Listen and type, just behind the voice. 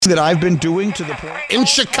that I've been doing to the point in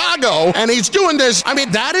Chicago, and he's doing this. I mean,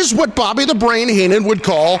 that is what Bobby the Brain Heenan would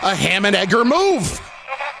call a ham and egger move.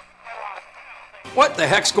 What the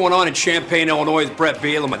heck's going on in Champaign, Illinois with Brett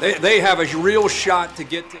Bielema? They have a real shot to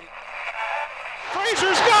get to.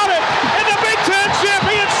 Frazier's got it, and the Big Ten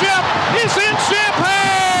championship is in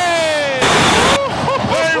Champaign!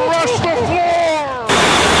 They rush the floor!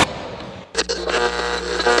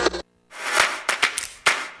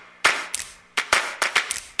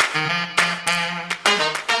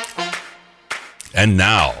 And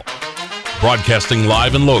now, broadcasting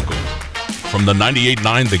live and local from the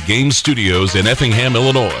 98.9 The Game Studios in Effingham,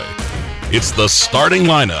 Illinois, it's the starting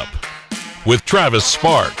lineup with Travis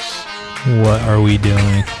Sparks. What are we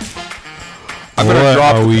doing? I'm going to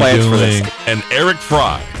drop the plans for this. And Eric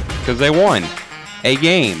Fry. Because they won a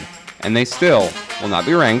game, and they still will not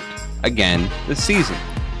be ranked again this season.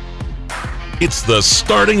 It's the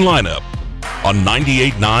starting lineup on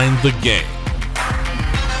 98.9 The Game.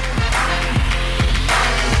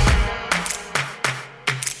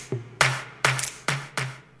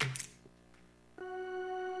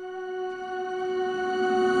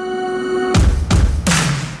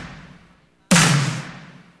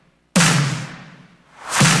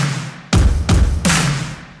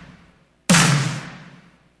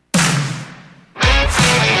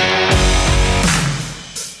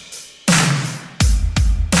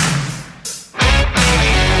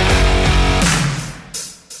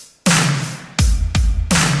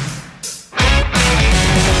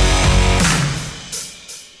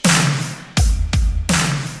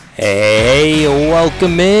 Hey,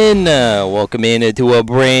 welcome in into a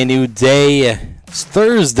brand new day. It's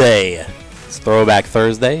Thursday. It's Throwback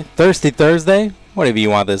Thursday, Thirsty Thursday, whatever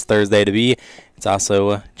you want this Thursday to be. It's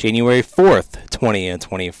also January 4th,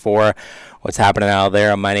 2024. What's happening out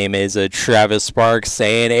there? My name is Travis Sparks,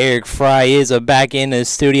 and Eric Fry is back in the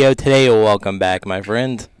studio today. Welcome back, my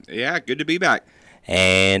friend. Yeah, good to be back.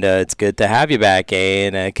 And it's good to have you back.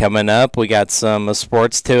 And coming up, we got some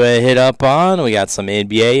sports to hit up on. We got some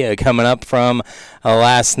NBA coming up from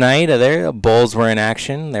last night. The Bulls were in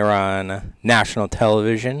action. They were on national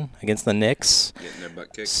television against the Knicks. Getting their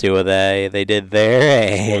butt kicked. See what they did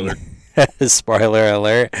there. And spoiler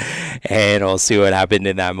alert. And we'll see what happened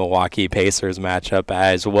in that Milwaukee Pacers matchup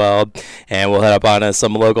as well. And we'll head up on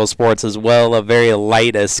some local sports as well. A very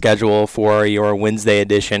light schedule for your Wednesday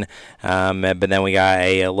edition. But then we got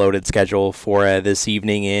a loaded schedule for this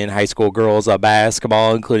evening in high school girls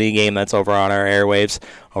basketball, including a game that's over on our airwaves,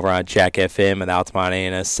 over on Jack FM and Altamont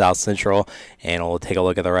and South Central. And we'll take a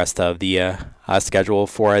look at the rest of the schedule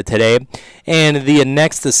for today. And the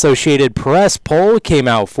next Associated Press poll came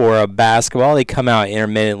out for basketball. They come out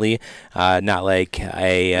intermittently, not like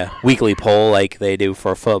a weekly poll like they do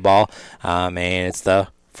for football. And it's the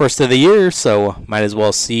first of the year, so might as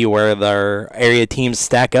well see where their area teams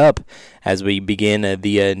stack up as we begin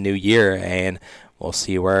the new year. And we'll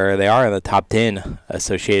see where they are in the top 10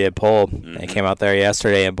 Associated poll. They came out there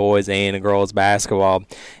yesterday in boys and girls basketball.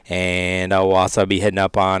 And we'll also be hitting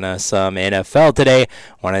up on some NFL today.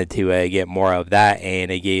 Wanted to get more of that and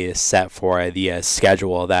get you set for the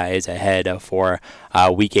schedule that is ahead for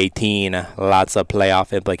Week 18. Lots of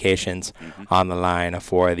playoff implications on the line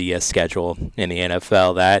for the schedule in the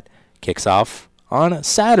NFL. That kicks off on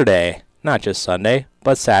Saturday. Not just Sunday,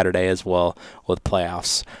 but Saturday as well with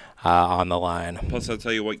playoffs on the line. Plus, I'll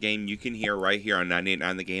tell you what game you can hear right here on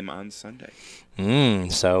 98.9 The Game on Sunday.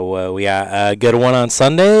 So we got a good one on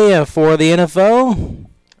Sunday for the NFL.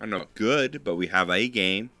 I don't know, good, but we have a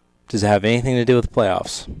game. Does it have anything to do with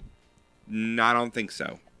playoffs? No, I don't think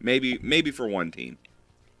so. Maybe for one team.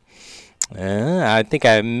 I think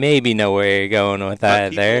I maybe know where you're going with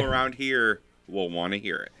that there. People around here will want to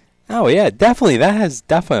hear it. Oh yeah, definitely. That has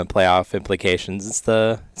definite playoff implications. It's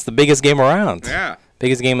the biggest game around. Yeah.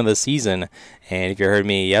 Biggest game of the season. And if you heard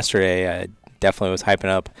me yesterday, I definitely was hyping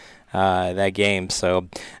up that game. So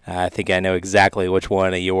I think I know exactly which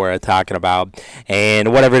one you were talking about.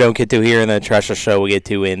 And whatever we don't get to here in the Treasure Show, we get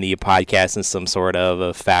to in the podcast in some sort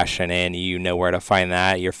of fashion. And you know where to find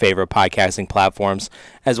that. Your favorite podcasting platforms,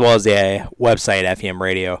 as well as the website,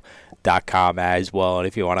 fmradio.com as well. And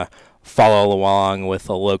if you want to follow along with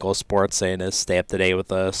the local sports and stay up to date with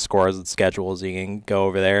the scores and schedules, you can go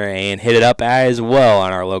over there and hit it up as well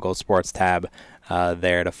on our local sports tab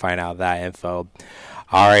there to find out that info.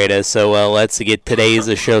 All right, so let's get today's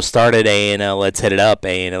show started and let's hit it up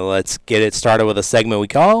and let's get it started with a segment we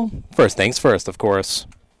call First Things First, of course.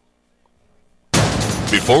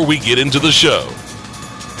 Before we get into the show,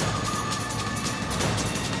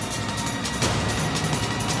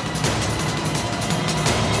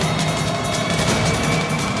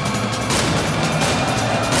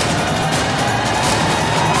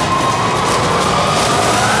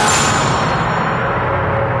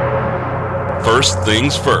 First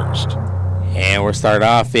things first. And we're starting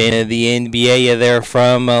off in the NBA there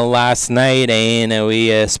from last night, and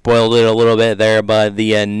we spoiled it a little bit there, but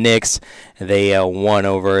the Knicks, they won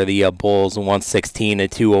over the Bulls 116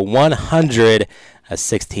 to a 100, a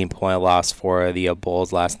 16-point loss for the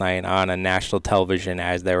Bulls last night on a national television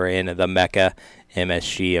as they were in the Mecca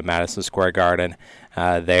MSG at Madison Square Garden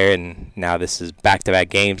there. And now this is back-to-back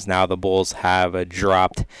games. Now the Bulls have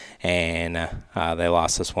dropped, and they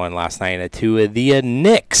lost this one last night to the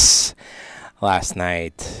Knicks last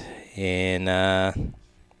night in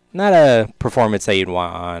not a performance that you'd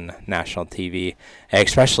want on national TV.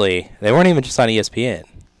 Especially, they weren't even just on ESPN.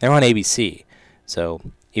 They were on ABC. So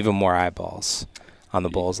even more eyeballs on the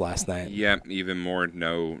Bulls last night. Yep, even more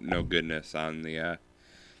no goodness on the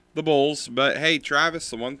Bulls. But hey, Travis,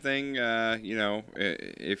 the one thing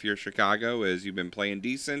if you're Chicago is you've been playing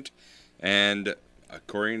decent, and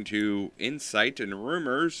according to insight and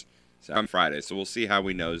rumors, on Friday, so we'll see how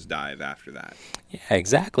we nosedive after that. Yeah,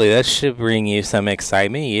 exactly. That should bring you some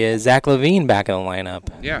excitement. Yeah, Zach LaVine back in the lineup.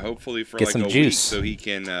 Yeah, hopefully for Get like some a juice. week, so he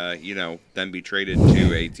can then be traded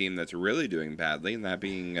to a team that's really doing badly, and that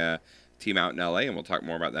being team out in LA, and we'll talk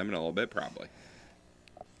more about them in a little bit probably.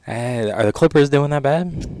 Are the Clippers doing that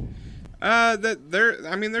bad? They're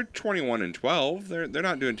 21-12. They're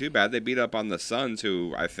not doing too bad. They beat up on the Suns,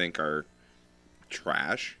 who I think are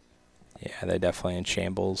trash. Yeah, they're definitely in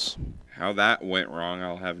shambles. How that went wrong,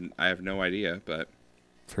 I have no idea, but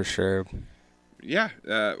for sure. Yeah,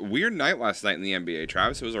 weird night last night in the NBA,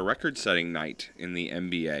 Travis. It was a record-setting night in the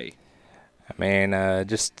NBA. I mean,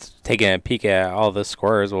 just taking a peek at all the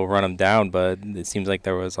scores, we'll run them down, but it seems like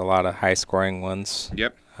there was a lot of high-scoring ones.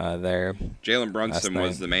 Yep. There. Jalen Brunson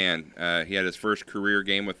was the man. He had his first career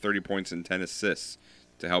game with 30 points and 10 assists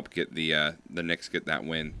to help get the Knicks get that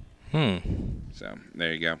win. So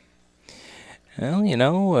there you go. Well,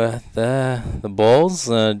 the Bulls,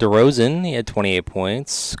 DeRozan, he had 28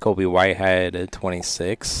 points. Kobe White had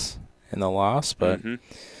 26 in the loss, but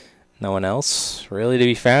no one else really to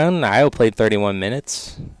be found. Io played 31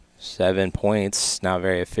 minutes, 7 points, not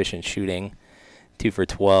very efficient shooting. 2 for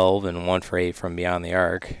 12 and 1 for 8 from beyond the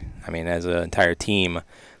arc. I mean, as an entire team,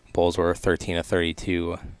 Bulls were 13 of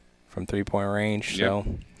 32 from three-point range, so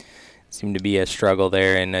seemed to be a struggle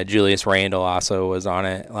there. And Julius Randle also was on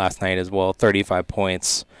it last night as well, 35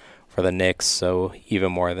 points for the Knicks, so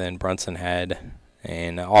even more than Brunson had.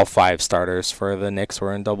 And all 5 starters for the Knicks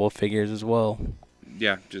were in double figures as well.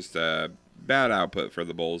 Yeah, just a bad output for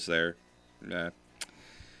the Bulls there.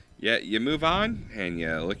 Yeah, you move on and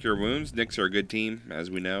you lick your wounds. Knicks are a good team,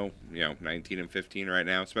 as we know. 19-15 right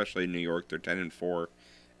now, especially in New York. They're 10-4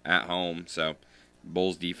 at home, so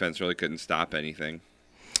Bulls defense really couldn't stop anything.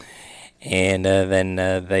 And then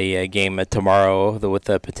the game tomorrow with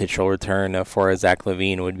the potential return for Zach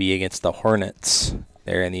LaVine would be against the Hornets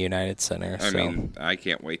there in the United Center. I mean, I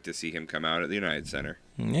can't wait to see him come out at the United Center.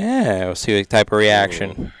 Yeah, we'll see what type of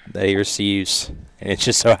reaction that he receives. And it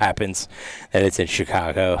just so happens that it's in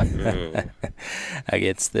Chicago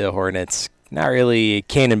against the Hornets. Not really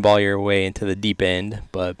cannonball your way into the deep end,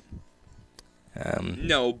 but...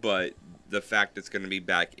 No, but the fact it's going to be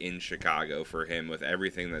back in Chicago for him with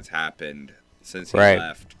everything that's happened since he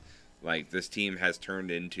left. Like, this team has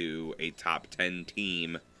turned into a top 10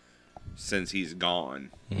 team since he's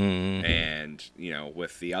gone. And,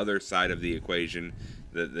 with the other side of the equation,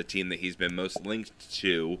 the team that he's been most linked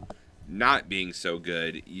to not being so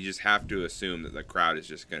good, you just have to assume that the crowd is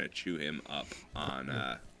just going to chew him up on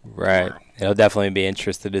tomorrow. It'll definitely be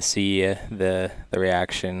interested to see the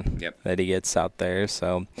reaction that he gets out there.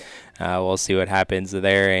 So we'll see what happens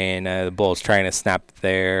there. And the Bulls trying to snap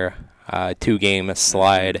their 2-game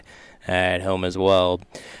slide at home as well.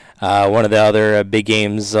 One of the other big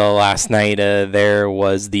games last night there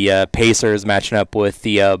was the Pacers matching up with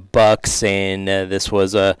the Bucks, and this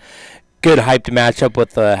was a good hyped matchup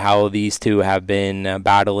with how these two have been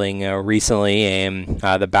battling recently, and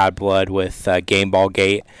the bad blood with Game Ball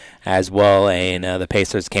Gate as well. And the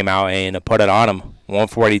Pacers came out and put it on them.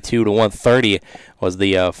 142 to 130 was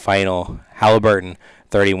the final. Halliburton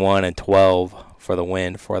 31 and 12 for the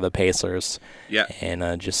win for the Pacers. Yeah.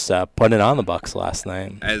 And just putting it on the Bucks last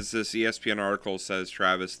night. As this ESPN article says,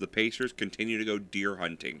 Travis, the Pacers continue to go deer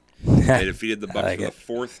hunting. They defeated the Bucks for the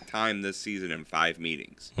 4th time this season in 5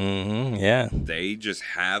 meetings. Yeah. They just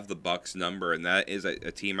have the Bucks number, and that is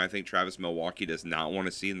a team I think Travis Milwaukee does not want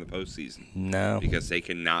to see in the postseason. No. Because they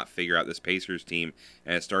cannot figure out this Pacers team,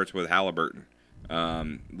 and it starts with Halliburton.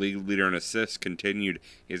 League leader in assists continued.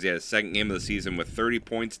 He had his 2nd game of the season with 30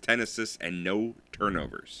 points, 10 assists, and no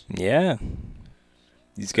turnovers. Yeah.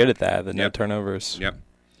 He's good at that, no turnovers. Yep.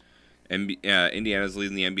 Indiana's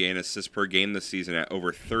leading the NBA in assists per game this season at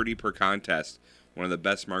over 30 per contest, one of the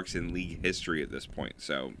best marks in league history at this point.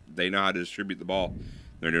 So they know how to distribute the ball.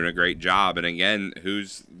 They're doing a great job. And again,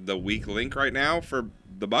 who's the weak link right now for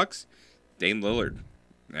the Bucks? Dame Lillard.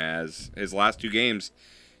 As his last 2 games,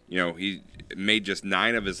 he made just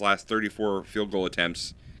 9 of his last 34 field goal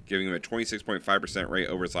attempts, giving him a 26.5% rate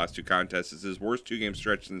over his last 2 contests. It's his worst 2-game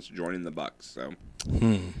stretch since joining the Bucks. So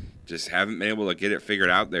just haven't been able to get it figured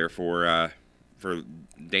out there for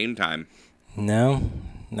Dame time. No,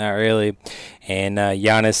 not really. And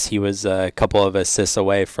Giannis, he was a couple of assists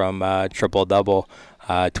away from triple-double,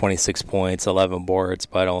 26 points, 11 boards,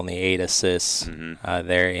 but only 8 assists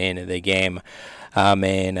there in the game.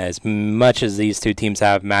 And as much as these two teams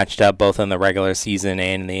have matched up both in the regular season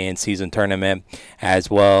and in the in-season tournament as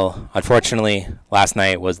well, unfortunately, last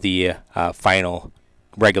night was the final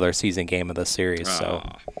regular season game of the series. So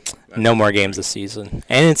no more games this season.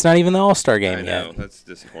 And it's not even the All-Star game I know, yet. That's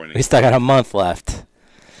disappointing. We still got a month left.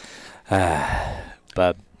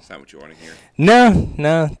 But it's not what you want to hear.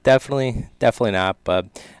 No, definitely not.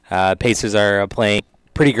 But Pacers are playing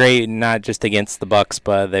pretty great, not just against the Bucks,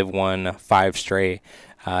 but they've won 5 straight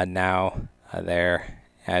now there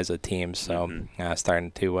as a team. So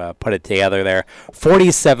starting to put it together there.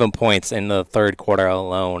 47 points in the third quarter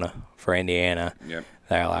alone for Indiana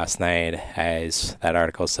there last night, as that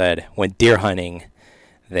article said. Went deer hunting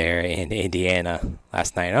there in Indiana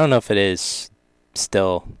last night. I don't know if it is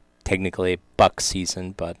still technically Bucks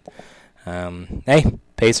season, but hey,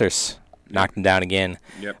 Pacers knocked them down again.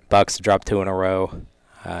 Bucks dropped 2 in a row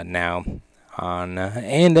now on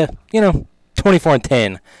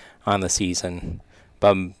 24-10 on the season,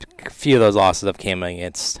 but a few of those losses have came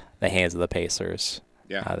against the hands of the Pacers.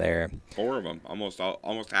 There 4 of them, almost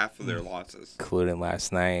half of their losses, including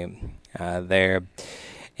last night there.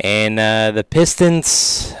 And the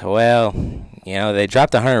Pistons, well, they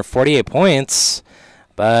dropped 148 points,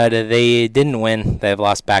 but they didn't win. They've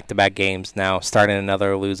lost back-to-back games now, starting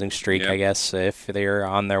another losing streak, I guess, if they're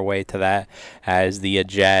on their way to that, as the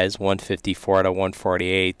Jazz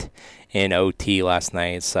 154-148 in OT last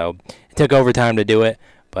night. So it took overtime to do it,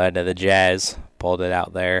 but the Jazz pulled it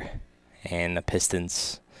out there, and the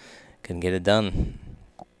Pistons couldn't get it done.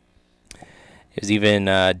 It was even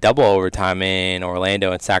double overtime in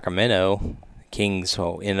Orlando and Sacramento. Kings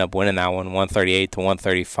ended up winning that one,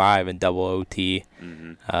 138-135 in double OT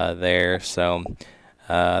there. So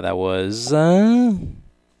that was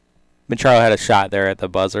Machado had a shot there at the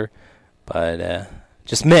buzzer, but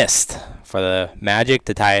just missed for the Magic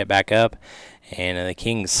to tie it back up, and the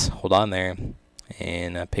Kings hold on there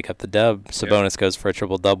and pick up the dub. Sabonis goes for a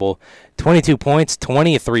triple-double, 22 points,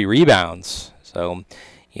 23 rebounds. So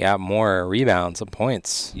more rebounds and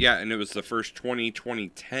points. Yeah, and it was the first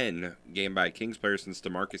 20-10 game by Kings player since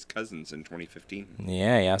DeMarcus Cousins in 2015.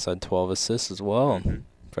 Yeah, he also had 12 assists as well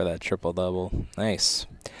for that triple-double. Nice.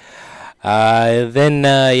 Then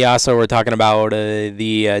you also were talking about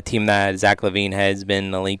the team that Zach LaVine has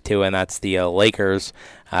been linked to, and that's the Lakers.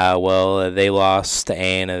 Well, they lost,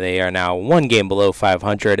 and they are now 1 game below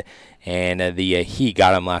 500, and the Heat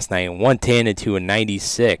got them last night,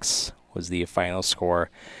 110-96 was the final score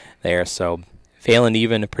there. So failing to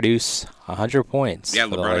even produce 100 points. Yeah,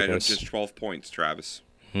 for the LeBron had Lakers. just 12 points, Travis.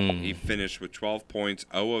 He finished with 12 points,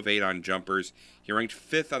 0 of 8 on jumpers. He ranked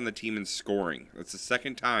 5th on the team in scoring. That's the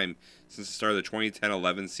second time since the start of the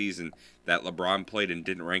 2010-11 season that LeBron played and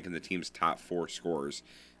didn't rank in the team's top 4 scorers.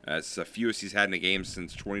 It's the fewest he's had in a game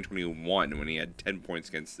since 2021 when he had 10 points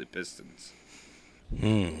against the Pistons.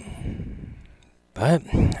 But,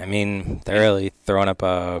 I mean, they're really throwing up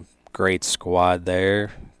a great squad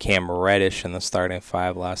there. Cam Reddish in the starting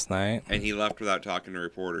 5 last night. And he left without talking to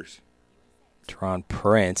reporters. Teron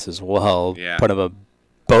Prince as well. Yeah. Put up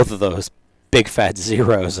both of those big fat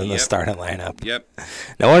zeros in the starting lineup. Yep.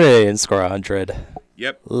 No wonder they didn't score 100.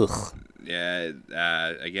 Yep. Ugh. Yeah,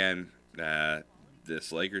 again,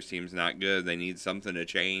 this Lakers team's not good. They need something to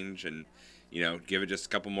change, and give it just a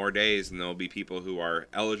couple more days, and there'll be people who are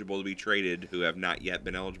eligible to be traded who have not yet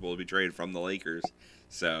been eligible to be traded from the Lakers.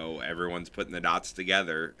 So everyone's putting the dots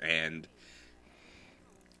together, and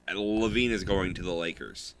LaVine is going to the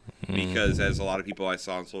Lakers because, as a lot of people I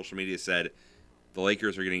saw on social media said, the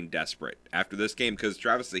Lakers are getting desperate after this game because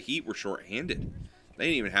Travis, the Heat were shorthanded. They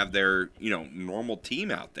didn't even have their normal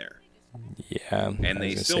team out there. Yeah, and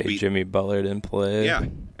they still beat Jimmy Butler didn't play. Yeah,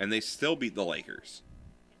 and they still beat the Lakers.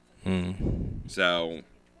 So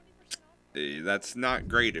that's not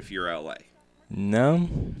great if you're LA. No.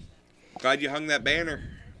 Glad you hung that banner.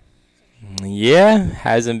 Yeah,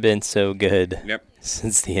 hasn't been so good. Yep.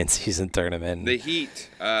 Since the in-season tournament. The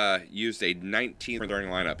Heat used a 19th starting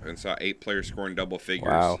lineup and saw 8 players score in double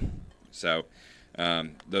figures. Wow. So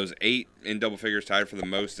those 8 in double figures tied for the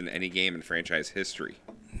most in any game in franchise history.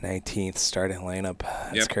 19th starting lineup.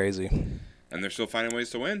 That's crazy. And they're still finding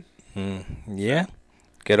ways to win. Yeah.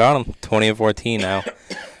 Good on them. 20-14 now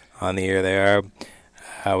on the year they are.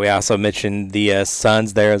 We also mentioned the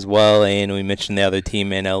Suns there as well, and we mentioned the other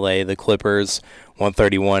team in LA, the Clippers,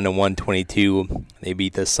 131-122. They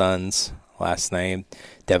beat the Suns last night.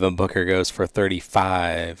 Devin Booker goes for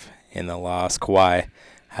 35 in the loss. Kawhi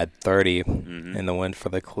had 30 in the win for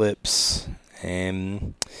the Clips.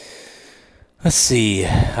 And let's see.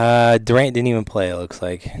 Durant didn't even play, it looks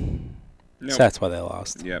like. Nope. So that's why they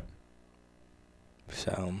lost. Yep.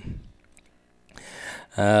 So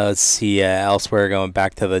let's see. Elsewhere, going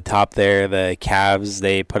back to the top there, the Cavs,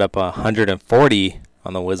 they put up 140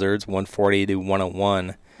 on the Wizards,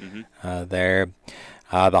 140-101 there.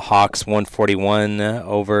 The Hawks, 141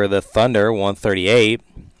 over the Thunder, 138.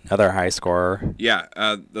 Another high scorer. Yeah,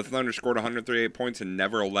 the Thunder scored 138 points and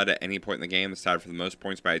never led at any point in the game. It's tied for the most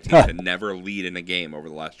points by a team to never lead in a game over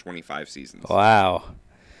the last 25 seasons. Wow.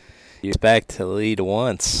 You expect to lead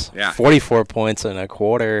once. Yeah. 44 points in a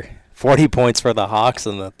quarter. 40 points for the Hawks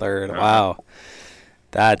in the third. Wow.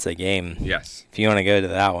 That's a game. Yes. If you want to go to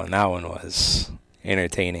that one was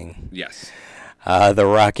entertaining. Yes. The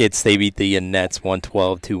Rockets, they beat the Nets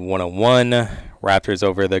 112-101. Raptors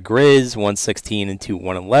over the Grizz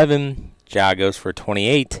 116-111. Ja goes for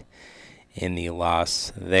 28 in the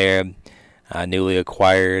loss there. Newly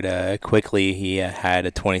acquired quickly. He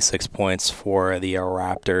had 26 points for the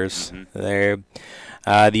Raptors there.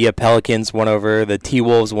 The Pelicans won over the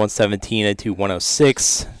T-Wolves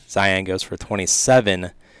 117-106. Zion goes for 27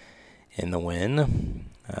 in the win.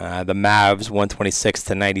 The Mavs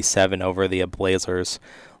 126-97 over the Blazers.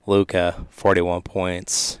 Luka 41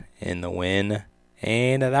 points in the win.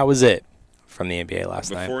 And that was it from the NBA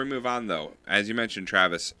last night. Before we move on, though, as you mentioned,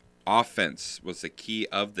 Travis, offense was the key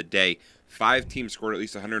of the day. 5 teams scored at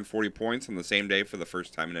least 140 points on the same day for the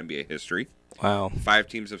first time in NBA history. Wow. 5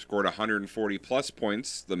 teams have scored 140-plus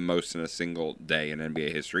points, the most in a single day in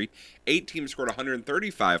NBA history. 8 teams scored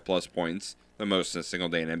 135-plus points, the most in a single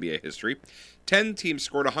day in NBA history. 10 teams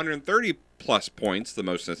scored 130-plus points, the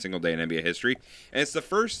most in a single day in NBA history. And it's the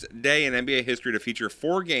first day in NBA history to feature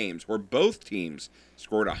 4 games where both teams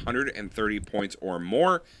scored 130 points or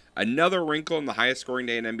more. Another wrinkle in the highest scoring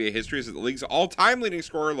day in NBA history is that the league's all-time leading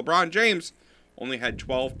scorer, LeBron James, only had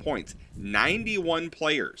 12 points. 91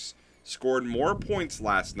 players scored more points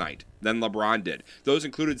last night than LeBron did. Those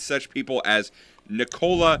included such people as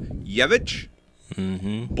Nikola Jovic,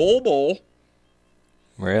 Bol Bol,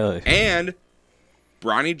 really, and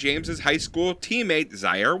Bronny James's high school teammate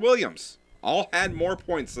Zaire Williams. All had more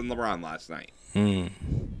points than LeBron last night.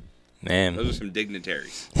 Man. Those are some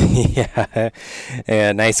dignitaries. Yeah,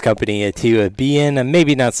 nice company to be in.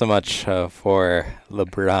 Maybe not so much for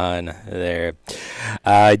LeBron there.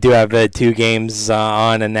 I do have 2 games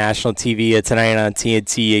on national TV tonight on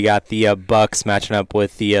TNT. You got the Bucks matching up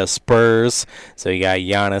with the Spurs. So you got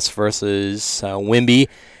Giannis versus Wemby.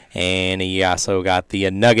 And you also got the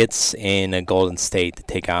Nuggets in Golden State to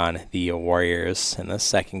take on the Warriors in the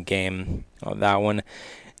second game of that one.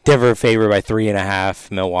 Denver favored by 3.5.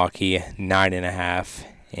 Milwaukee 9.5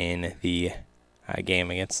 in the game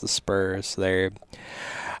against the Spurs there.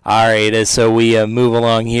 All right, so we move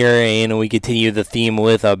along here and we continue the theme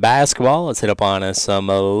with basketball. Let's hit up on some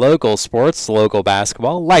local sports, local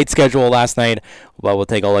basketball. Light schedule last night, but we'll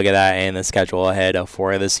take a look at that and the schedule ahead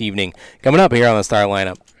for this evening. Coming up here on the Star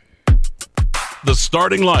Lineup. The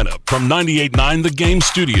starting lineup from 98.9 The Game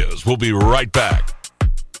Studios. We'll be right back.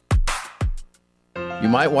 You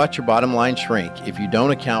might watch your bottom line shrink if you don't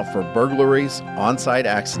account for burglaries, on-site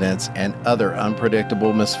accidents, and other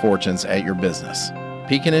unpredictable misfortunes at your business.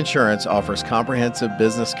 Pekin Insurance offers comprehensive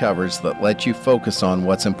business coverage that lets you focus on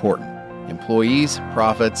what's important: employees,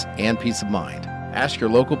 profits, and peace of mind. Ask your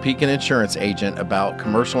local Pekin Insurance agent about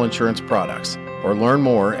commercial insurance products or learn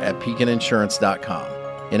more at pekininsurance.com.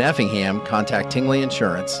 In Effingham, contact Tingley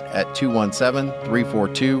Insurance at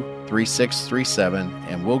 217-342-3637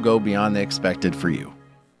 and we'll go beyond the expected for you.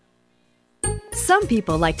 Some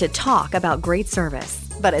people like to talk about great service,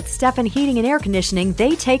 but at Steffen Heating and Air Conditioning,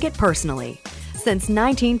 they take it personally. Since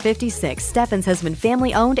 1956, Steffen's has been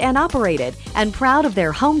family-owned and operated and proud of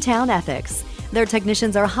their hometown ethics. Their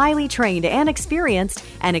technicians are highly trained and experienced,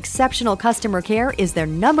 and exceptional customer care is their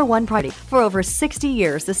 #1 priority. For over 60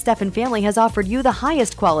 years, the Steffen family has offered you the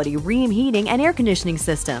highest quality Rheem heating and air conditioning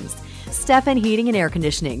systems. Stephen Heating and Air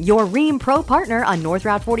Conditioning, your Rheem Pro partner on North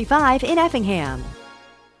Route 45 in Effingham.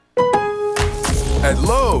 At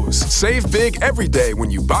Lowe's, save big every day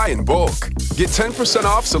when you buy in bulk. Get 10%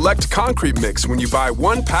 off select concrete mix when you buy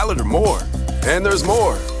 1 pallet or more. And there's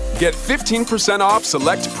more. Get 15% off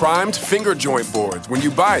select primed finger joint boards when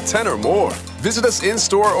you buy 10 or more. Visit us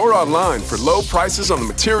in-store or online for low prices on the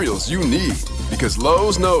materials you need. Because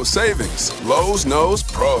Lowe's knows savings. Lowe's knows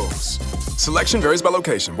pros. Selection varies by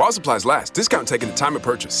location. While supplies last. Discount taken at time of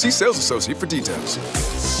purchase. See sales associate for details.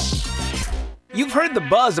 You've heard the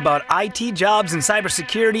buzz about IT jobs in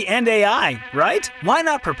cybersecurity and AI, right? Why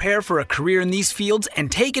not prepare for a career in these fields and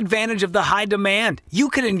take advantage of the high demand? You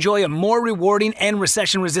could enjoy a more rewarding and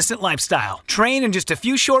recession-resistant lifestyle. Train in just a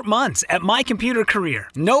few short months at My Computer Career.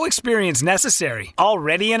 No experience necessary.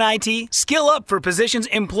 Already in IT? Skill up for positions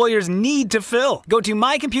employers need to fill. Go to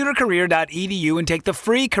mycomputercareer.edu and take the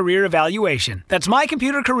free career evaluation. That's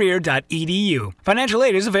mycomputercareer.edu. Financial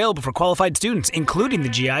aid is available for qualified students, including the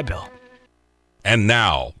GI Bill. And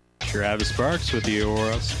now, Travis Sparks with the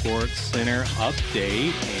Aurora Sports Center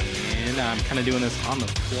update, and I'm kind of doing this on the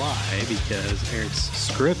fly because Eric's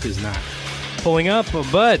script is not pulling up,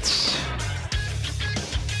 but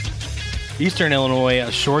Eastern Illinois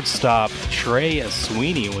shortstop Trey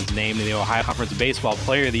Sweeney was named the Ohio Conference Baseball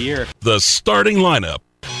Player of the Year. The starting lineup.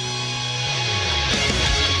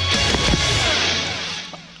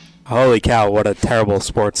 Holy cow, what a terrible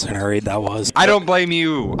Sports Center read that was. I don't blame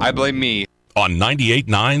you. I blame me. On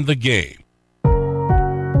 98.9 The Game.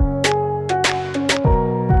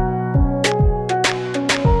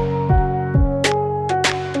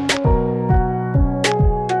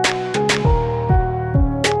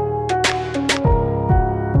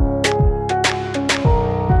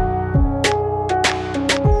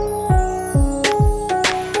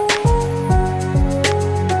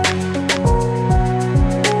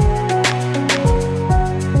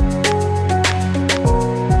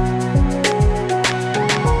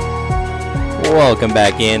 Welcome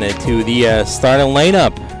back in to the starting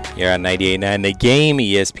lineup here on 98.9 The Game,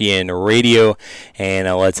 ESPN Radio, and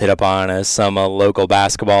let's hit up on some local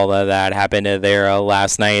basketball that happened there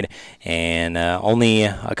last night, and only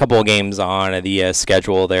a couple of games on the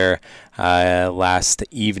schedule there last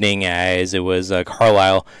evening, as it was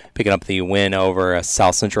Carlisle picking up the win over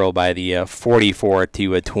South Central by the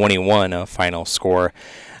 44-21 final score.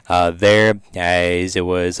 There, as it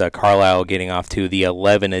was Carlisle getting off to the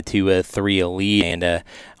 11-3 lead, and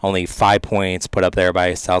only 5 points put up there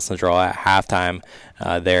by South Central at halftime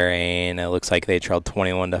there, and it looks like they trailed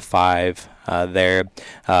 21-5 there.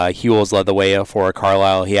 Hewells led the way for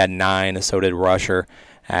Carlisle. He had 9, so did Rusher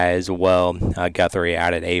as well. Guthrie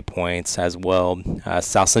added 8 points as well.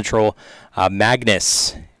 South Central,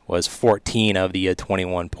 Magnus was 14 of the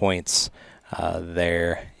 21 points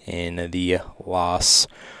there in the loss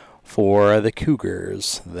for the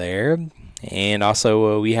Cougars there. And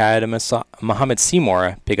also we had Muhammad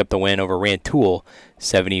Seymour pick up the win over Rantoul.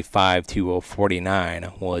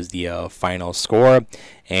 75-49 was the final score.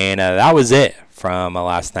 And that was it from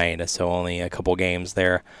last night. So only a couple games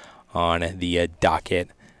there on the docket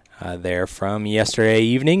there from yesterday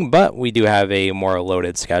evening, but we do have a more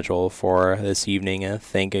loaded schedule for this evening,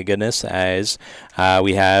 thank goodness, as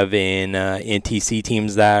we have in NTC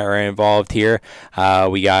teams that are involved here.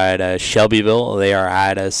 We got Shelbyville. They are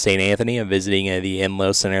at St. Anthony, visiting the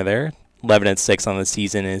Enlow Center there. 11-6 on the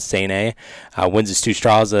season in St. A. Windsor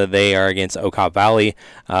Straws, they are against Okop Valley.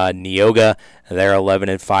 Neoga, they're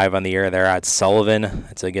 11-5 on the year. They're at Sullivan.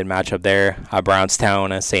 It's a good matchup there.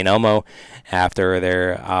 Brownstown, St. Elmo, after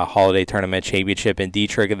their holiday tournament championship in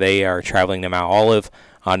Dietrich, they are traveling to Mount Olive.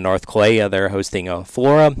 On North Clay, they're hosting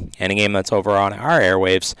Flora, and a game that's over on our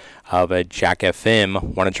airwaves of Jack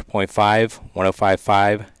FM 100.5,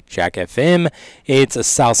 105.5. Jack FM. It's a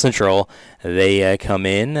South Central. They come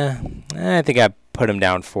in. I think I put them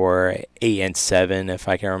down for 8-7, if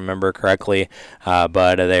I can remember correctly.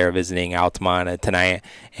 But they are visiting Altamont tonight,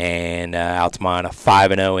 and Altamont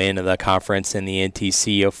 5-0 into the conference in the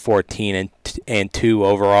NTC of 14-2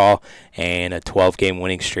 overall, and a 12-game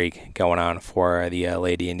winning streak going on for the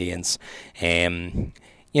Lady Indians. And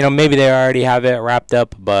maybe they already have it wrapped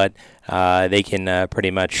up, but they can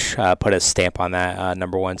pretty much put a stamp on that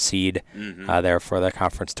number one seed there for the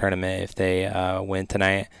conference tournament if they win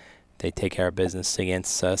tonight. They take care of business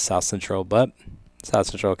against South Central, but South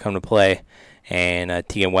Central come to play, and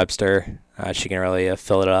Tegan Webster, she can really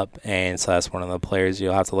fill it up, and so that's one of the players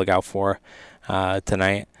you'll have to look out for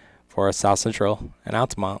tonight for South Central and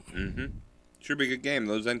Altamont. Should be a good game.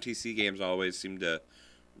 Those NTC games always seem to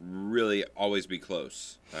really always be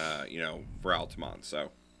close, for Altamont, so.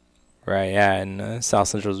 Right, yeah, and South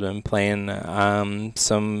Central's been playing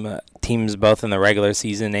some teams both in the regular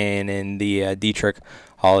season and in the Dietrich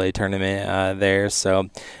Holiday Tournament there. So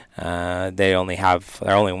they're only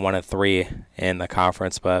 1 of 3 in the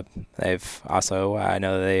conference, but they've also I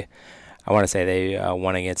want to say they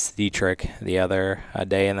won against Dietrich the other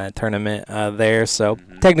day in that tournament there. So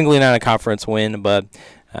technically not a conference win, but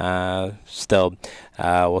still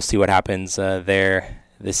we'll see what happens there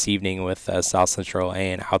this evening with South Central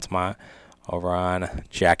and Altamont over on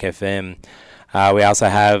Jack FM. We also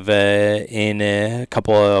have in a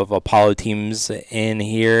couple of Apollo teams in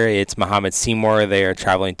here. It's Muhammad Seymour. They are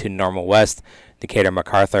traveling to Normal West. Decatur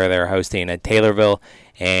MacArthur, they're hosting at Taylorville.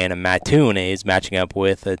 And Mattoon is matching up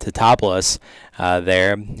with Teutopolis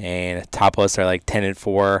there. And Teutopolis are like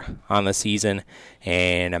 10-4 on the season.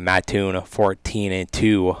 And Mattoon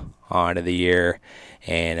 14-2 on the year.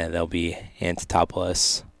 And they'll be in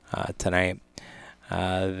Teutopolis tonight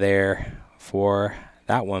there for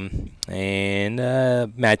that one. And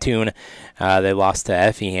Mattoon, they lost to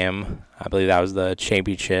Effingham. I believe that was the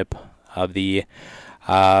championship of the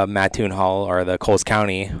Mattoon Hall or the Coles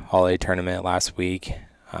County Holiday Tournament last week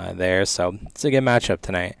there. So it's a good matchup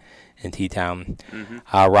tonight in T-Town.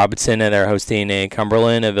 Robertson, they're hosting in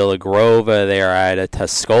Cumberland. Villa Grove, they are at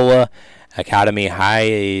Tuscola. Academy High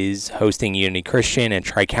is hosting Unity Christian, and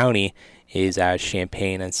Tri-County is at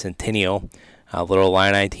Champaign and Centennial. Little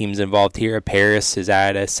Illini teams involved here. Paris is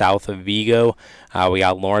at south of Vigo. We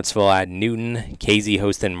got Lawrenceville at Newton. Casey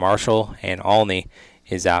hosting Marshall, and Olney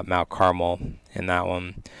is at Mount Carmel in that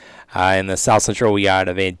one. In the South Central, we got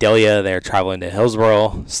Vandalia. They're traveling to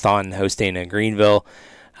Hillsboro. Staunton hosting Greenville.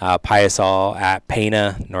 Piasol at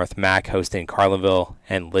Pana. North Mac hosting Carlinville.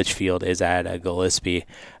 And Litchfield is at Gillespie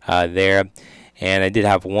there. And I did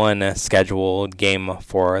have one scheduled game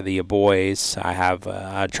for the boys. I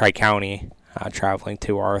have Tri-County traveling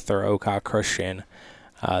to Arthur Oka Christian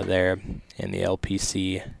there in the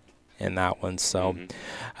LPC in that one. So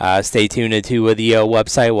stay tuned to the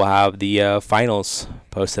website. We'll have the finals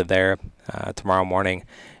posted there tomorrow morning.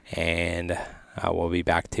 And we'll be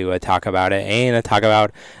back to talk about it and talk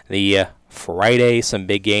about the Friday, some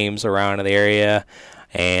big games around the area.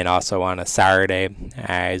 And also on a Saturday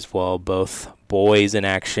as well, both boys in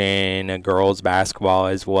action, girls basketball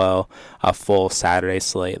as well. A full Saturday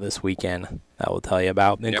slate this weekend that we'll tell you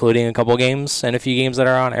about, including a couple games and a few games that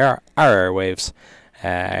are on our airwaves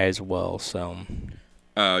as well. So,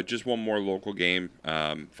 just one more local game.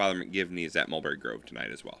 Father McGivney is at Mulberry Grove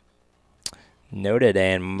tonight as well. Noted.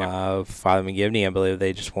 And Father McGivney, I believe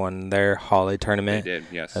they just won their holiday tournament. They did,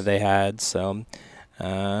 yes. That they had. So.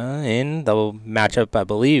 And they'll match up, I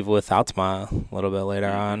believe, with Altamont a little bit later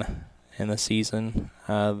on in the season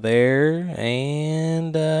there.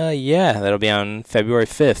 And, that'll be on February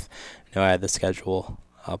 5th. I had the schedule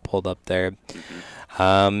pulled up there.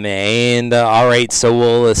 All right, so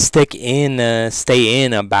we'll stay in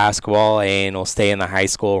basketball, and we'll stay in the high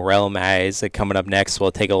school realm. As coming up next,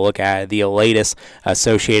 we'll take a look at the latest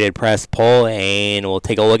Associated Press poll, and we'll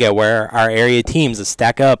take a look at where our area teams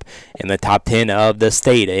stack up in the top 10 of the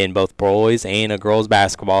state in both boys and girls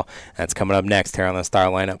basketball. That's coming up next here on the Star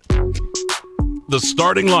Lineup. The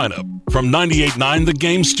starting lineup from 98.9 The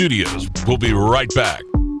Game Studios. We'll be right back.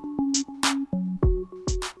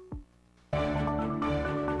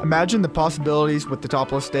 Imagine the possibilities with the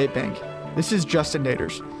Teutopolis State Bank. This is Justin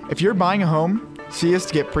Naders. If you're buying a home, see us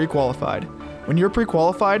to get pre-qualified. When you're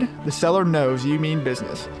pre-qualified, the seller knows you mean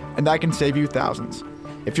business, and that can save you thousands.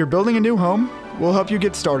 If you're building a new home, we'll help you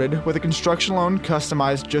get started with a construction loan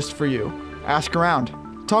customized just for you. Ask around.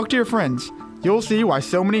 Talk to your friends. You'll see why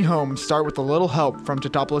so many homes start with a little help from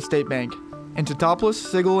Teutopolis State Bank. In Teutopolis,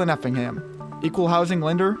 Sigel, and Effingham. Equal housing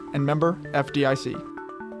lender and member FDIC.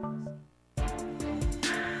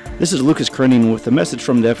 This is Lucas Krenning with a message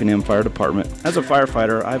from the Effingham Fire Department. As a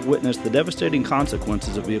firefighter, I've witnessed the devastating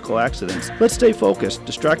consequences of vehicle accidents. Let's stay focused.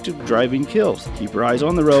 Distracted driving kills. Keep your eyes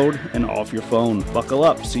on the road and off your phone. Buckle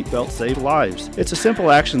up. Seatbelts save lives. It's a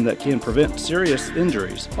simple action that can prevent serious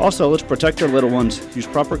injuries. Also, let's protect our little ones. Use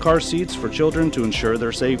proper car seats for children to ensure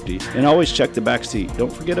their safety. And always check the back seat.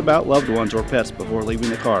 Don't forget about loved ones or pets before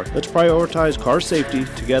leaving the car. Let's prioritize car safety.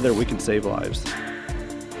 Together we can save lives.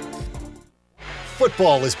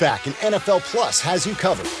 Football is back, and NFL Plus has you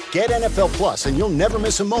covered. Get NFL Plus, and you'll never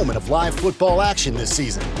miss a moment of live football action this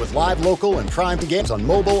season. With live local and prime games on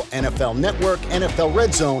mobile, NFL Network, NFL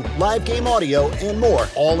Red Zone, live game audio, and more,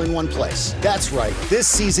 all in one place. That's right. This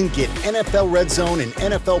season, get NFL Red Zone and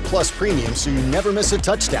NFL Plus Premium so you never miss a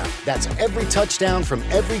touchdown. That's every touchdown from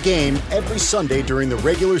every game, every Sunday during the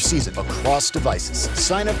regular season across devices.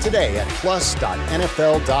 Sign up today at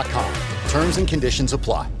plus.nfl.com. Terms and conditions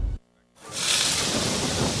apply.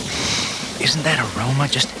 Isn't that aroma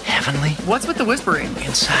just heavenly? What's with the whispering?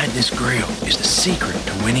 Inside this grill is the secret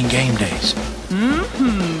to winning game days.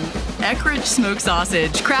 Eckrich smoked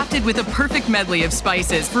sausage, crafted with a perfect medley of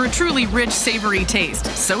spices for a truly rich, savory taste.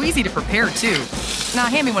 So easy to prepare, too. Now,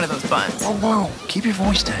 hand me one of those buns. Whoa, keep your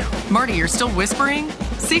voice down. Marty, you're still whispering?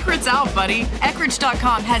 Secret's out, buddy.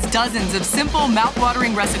 Eckrich.com has dozens of simple,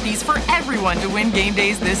 mouth-watering recipes for everyone to win game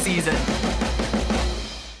days this season.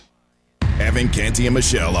 Evan, Canty, and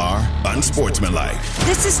Michelle are unsportsmanlike.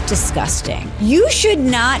 This is disgusting. You should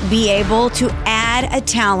not be able to add a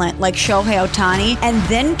talent like Shohei Ohtani and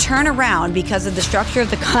then turn around because of the structure of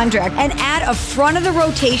the contract and add a front of the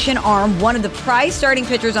rotation arm, one of the prize starting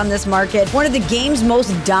pitchers on this market, one of the game's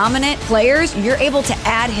most dominant players. You're able to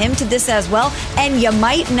add him to this as well, and you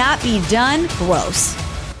might not be done. Gross.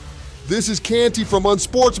 This is Canty from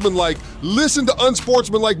Unsportsmanlike. Listen to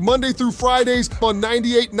Unsportsmanlike Monday through Fridays on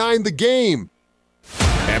 98.9 The Game.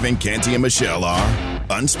 Evan, Canty, and Michelle are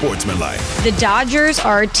unsportsmanlike. The Dodgers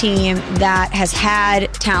are a team that has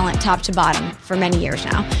had talent top to bottom for many years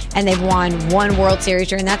now, and they've won one World Series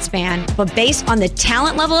during that span. But based on the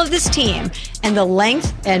talent level of this team and the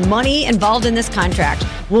length and money involved in this contract,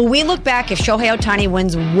 will we look back if Shohei Ohtani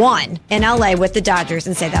wins one in LA with the Dodgers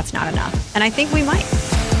and say that's not enough? And I think we might.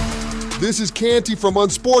 This is Canty from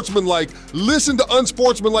Unsportsmanlike. Listen to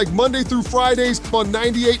Unsportsmanlike Monday through Fridays on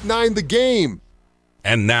 98.9 The Game.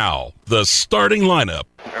 And now, the starting lineup.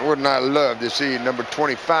 I would not love to see number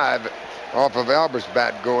 25 off of Albert's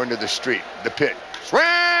bat go into the street. The pitch. Swing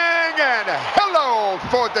and hello,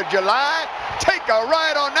 4th of July. Take a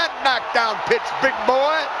ride on that knockdown pitch, big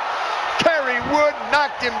boy. Kerry Wood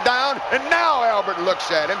knocked him down, and now Albert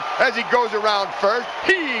looks at him as he goes around first.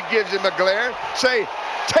 He gives him a glare. Say,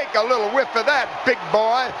 take a little whiff of that, big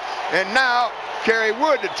boy. And now Kerry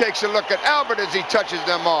Wood takes a look at Albert as he touches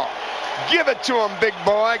them all. Give it to him, big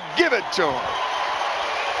boy. Give it to him.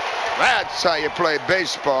 That's how you play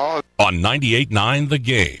baseball. On 98.9 The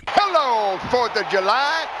Game. Hello, 4th of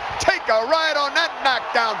July. Take a ride on that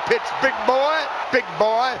knockdown pitch, big boy. Big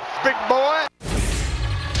boy. Big boy.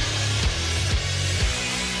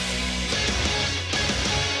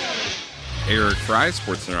 Eric Fry,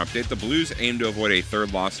 SportsCenter update. The Blues aim to avoid a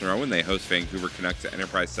third loss in a row when they host Vancouver Canucks at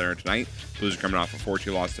Enterprise Center tonight. Blues are coming off a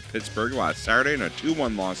 4-2 loss to Pittsburgh last Saturday and a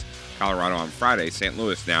 2-1 loss to Colorado on Friday. St.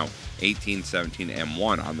 Louis now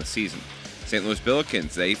 18-17-1 on the season. St. Louis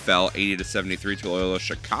Billikens, they fell 80-73 to Loyola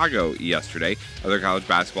Chicago yesterday. Other college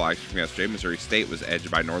basketball action from yesterday, Missouri State was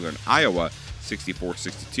edged by Northern Iowa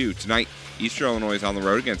 64-62. Tonight, Eastern Illinois is on the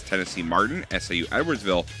road against Tennessee Martin. SIU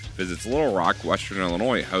Edwardsville visits Little Rock. Western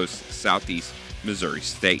Illinois hosts Southeast Missouri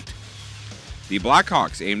State. The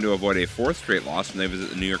Blackhawks aim to avoid a fourth straight loss when they visit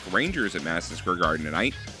the New York Rangers at Madison Square Garden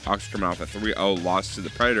tonight. Hawks are coming off a 3-0 loss to the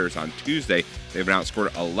Predators on Tuesday. They've been outscored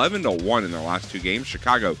 11-1 in their last two games.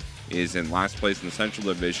 Chicago is in last place in the Central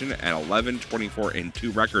Division at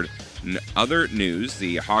 11-24-2 record. In other news,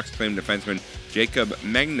 the Hawks claimed defenseman Jacob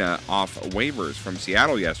Magna off waivers from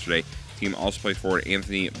Seattle yesterday. The team also placed forward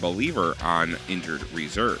Anthony Believer on injured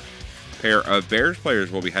reserve. A pair of Bears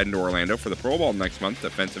players will be heading to Orlando for the Pro Bowl next month.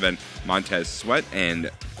 Defensive end Montez Sweat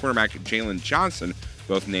and cornerback Jalen Johnson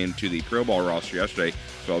both named to the Pro Bowl roster yesterday.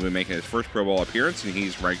 So he'll be making his first Pro Bowl appearance, and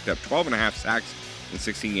he's ranked up 12.5 sacks in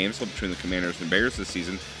 16 games split between the Commanders and Bears this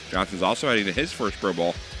season. Johnson's also heading to his first Pro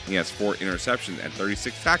Bowl. He has 4 interceptions and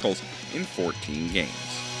 36 tackles in 14 games.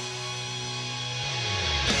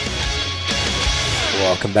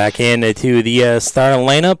 Welcome back into the starting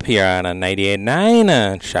lineup here on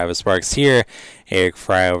 98.9. Travis Sparks here. Eric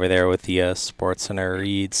Fry over there with the SportsCenter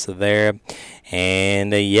reads there.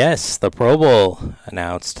 And yes, the Pro Bowl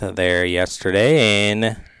announced there yesterday,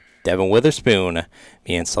 and Devin Witherspoon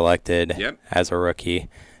being selected as a rookie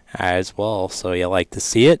as well. So you like to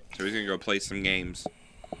see it. So he's going to go play some games.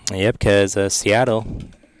 Yep, because Seattle,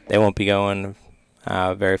 they won't be going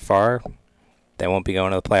very far. They won't be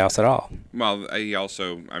going to the playoffs at all. Well, he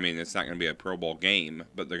also, I mean, it's not going to be a Pro Bowl game,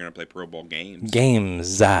 but they're going to play Pro Bowl games.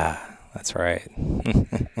 That's right.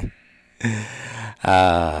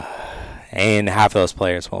 And half of those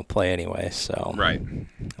players won't play anyway, so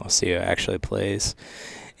we'll see who actually plays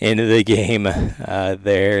into the game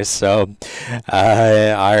there. So,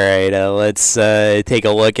 all right, let's take a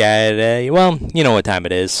look at, well, you know what time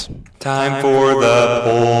it is. Time for the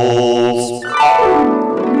polls.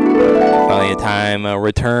 finally time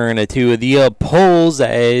return to the polls.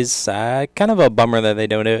 As kind of a bummer that they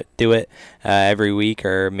don't do it every week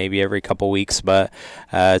or maybe every couple weeks, but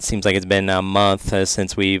it seems like it's been a month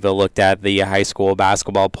since we've looked at the high school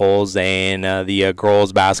basketball polls and the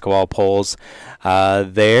girls basketball polls. I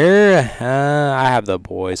have the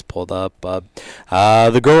boys pulled up.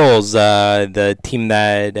 The girls, the team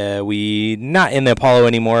that we not in the Apollo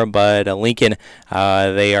anymore, but Lincoln,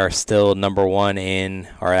 they are still number one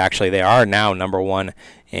they are now number one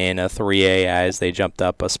in 3A as they jumped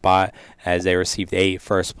up a spot as they received 8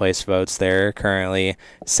 first-place votes. They're currently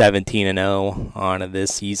 17-0 on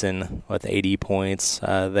this season with 80 points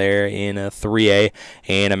there in 3A.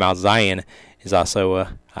 And Mount Zion is also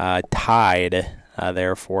tied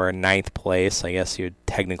there for 9th place. I guess you'd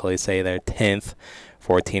technically say they're 10th,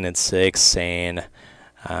 14-6, and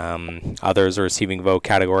others receiving vote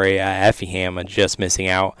category. Effingham just missing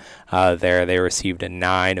out there. They received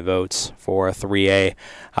 9 votes for 3A.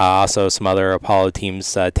 Also, some other Apollo teams.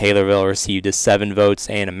 Taylorville received 7 votes,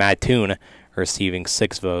 and Mattoon receiving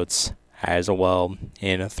 6 votes as well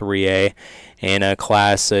in 3A. In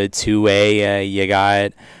Class 2A, you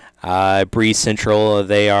got Breeze Central.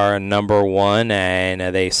 They are number 1,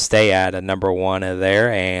 and they stay at number 1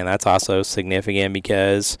 there, and that's also significant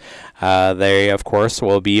because they, of course,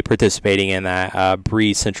 will be participating in that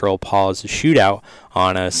Breeze Central Paws shootout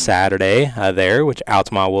on a Saturday there, which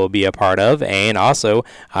Altamont will be a part of, and also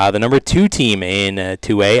the number 2 team in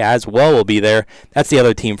 2A as well will be there. That's the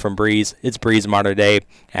other team from Breeze. It's Breeze Mater Dei,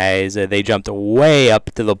 as they jumped way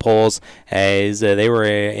up to the polls as they were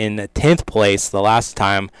in 10th place the last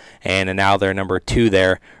time, and now they're number 2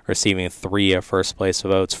 there, receiving 3 first-place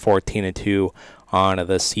votes, 14-2 on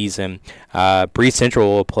the season. Breeze Central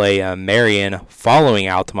will play Marion following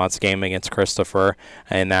Altamont's game against Christopher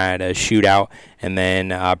in that shootout, and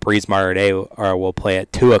then Breeze Mater Dei will play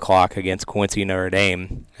at 2 o'clock against Quincy Notre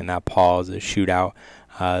Dame, and that Paul's shootout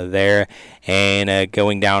there. And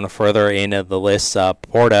going down further into the list,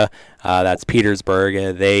 Porta, that's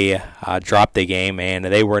Petersburg, they dropped the game, and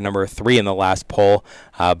they were number 3 in the last poll,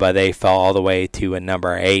 but they fell all the way to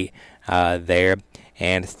number 8 there.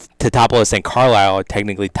 And Teutopolis and Carlisle are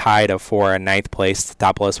technically tied for 9th place.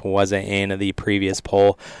 Teutopolis wasn't in the previous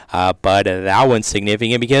poll, but that one's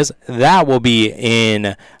significant because that will be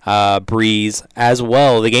in Breeze as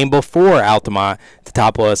well. The game before Altamont,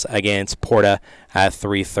 Teutopolis against Porta at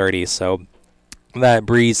 3:30. So that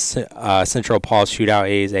Breeze Central Paul shootout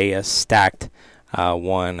is a stacked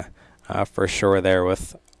one for sure there,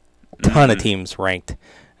 with a ton of teams ranked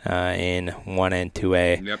in 1 and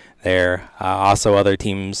 2A. Yep. There. Also, other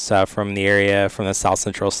teams from the area, from the South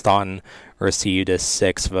Central, Staunton received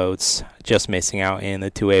 6 votes, just missing out in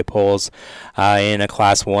the 2A polls. In a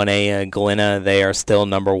Class 1A, Galena, they are still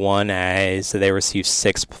number 1 as they received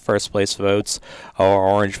 6 first-place votes.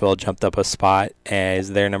 Orangeville jumped up a spot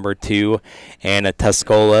as they're number 2. And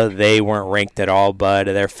Tuscola, they weren't ranked at all, but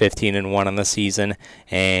they're 15-1 on the season,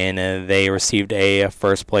 and they received a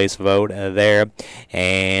first-place vote there.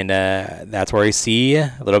 And that's where you see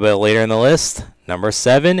a little bit later in the list, number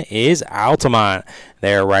 7 is Altamont.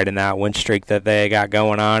 They're right in that win streak that they got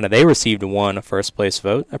going on. They received 1 first-place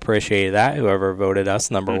vote. Appreciate that, whoever voted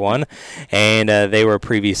us number 1. And they were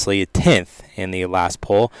previously 10th in the last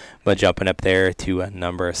poll, but jumping up there to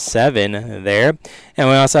number 7 there. And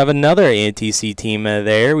we also have another ANTC team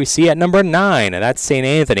there. We see at number 9, that's St.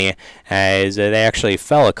 Anthony, as they actually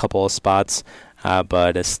fell a couple of spots,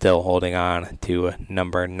 but is still holding on to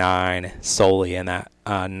number 9 solely in that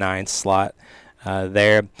 9 slot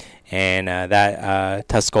there. And that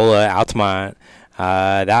Tuscola Altamont,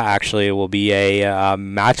 that actually will be a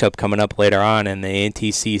matchup coming up later on in the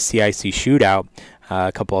NTC CIC shootout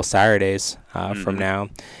a couple of Saturdays from now.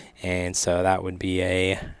 And so that would be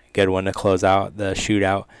a good one to close out the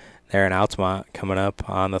shootout there in Altamont coming up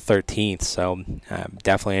on the 13th. So I'm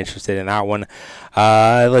definitely interested in that one.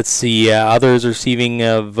 Let's see. Others receiving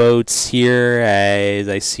votes here, as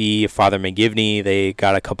I see Father McGivney, they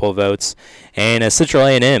got a couple of votes. And Central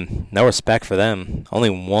A&M, no respect for them. Only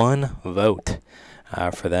 1 vote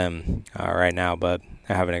for them right now, but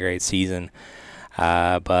they're having a great season.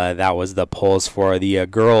 But that was the polls for the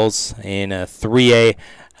girls in 3A.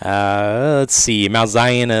 Let's see. Mount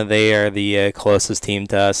Zion, they are the closest team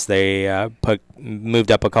to us. They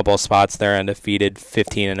moved up a couple of spots. They're undefeated,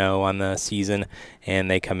 15-0 on the season,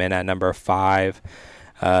 and they come in at number 5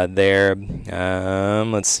 there.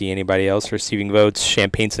 Let's see. Anybody else receiving votes?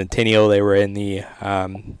 Champaign Centennial, they were in the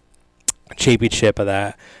championship of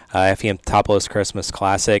that FEM Topless Christmas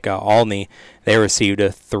Classic. Alney, they received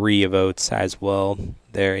 3 votes as well.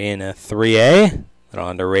 They're in 3A. A little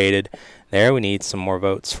underrated there. We need some more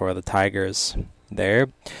votes for the Tigers there.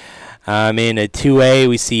 In a 2A,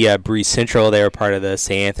 we see Breeze Central. They were part of the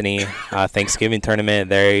St. Anthony Thanksgiving tournament.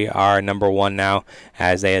 They are number 1 now,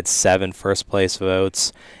 as they had 7 first-place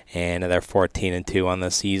votes, and they're 14-2 on the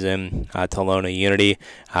season. Tolona Unity,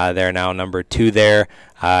 they're now number 2 there.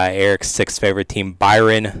 Eric's 6th favorite team,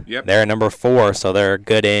 Byron, they're number 4, so they're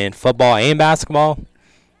good in football and basketball,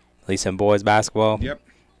 at least in boys basketball. Yep.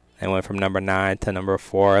 They went from number 9 to number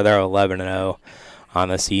 4. They're 11-0. On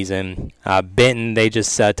the season. Benton, they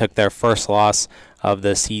just took their first loss of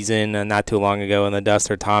the season not too long ago in the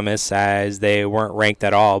Duster Thomas, as they weren't ranked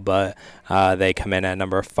at all, but they come in at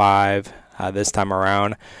number 5 this time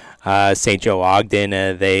around. St. Joe Ogden,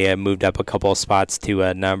 they moved up a couple of spots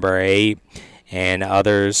to number 8. And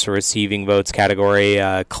others receiving votes category,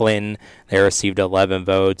 Clinton, they received 11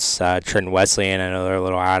 votes. Trenton Wesleyan, I know they're a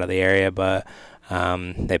little out of the area, but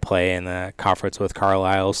they play in the conference with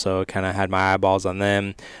Carlisle, so kind of had my eyeballs on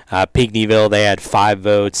them. Pinckneyville, they had 5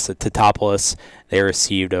 votes. Teutopolis, they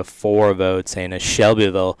received 4 votes, and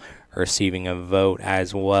Shelbyville receiving a vote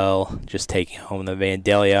as well, just taking home the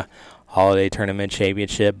Vandalia Holiday Tournament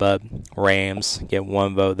Championship, but Rams get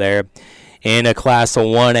 1 vote there. In a Class of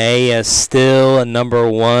 1A, still number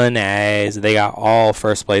 1, as they got all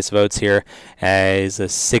first-place votes here, as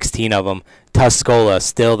 16 of them. Tuscola,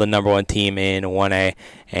 still the number 1 team in 1A,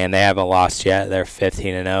 and they haven't lost yet. They're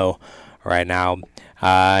 15-0 right now.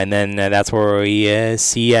 And then that's where we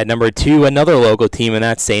see at number 2 another local team, and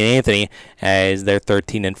that's St. Anthony, as they're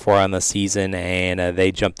 13-4 on the season, and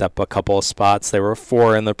they jumped up a couple of spots. They were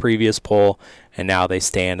 4 in the previous poll, and now they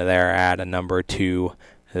stand there at a number 2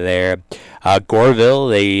 there. Goreville,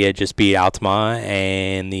 they just beat Altamont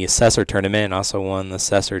in the Assessor tournament and also won the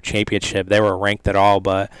Assessor championship. They were ranked at all,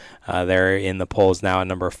 but they're in the polls now at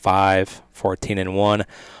number 5, 14-1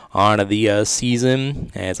 on the season,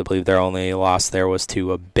 as I believe their only loss there was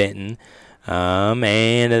to Benton. And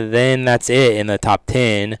then that's it in the top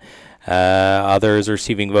 10. Others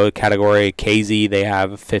receiving vote category, KZ, they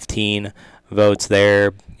have 15 votes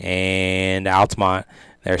there, and Altamont,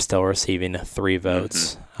 they're still receiving 3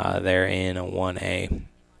 votes. They're in 1A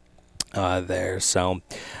there. So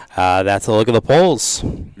that's a look at the polls.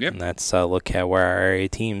 Yep. And that's a look at where our area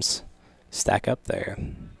teams stack up there.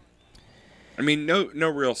 I mean, no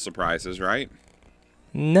real surprises, right?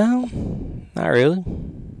 No, not really.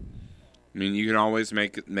 I mean, you can always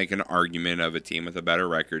make an argument of a team with a better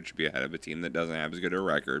record should be ahead of a team that doesn't have as good a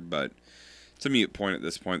record, but it's a moot point at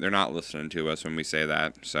this point. They're not listening to us when we say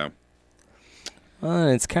that, so. Well,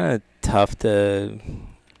 it's kind of tough to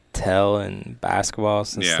tell in basketball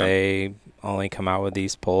since they only come out with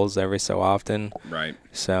these polls every so often. Right.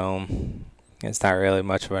 So it's not really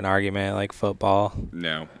much of an argument like football.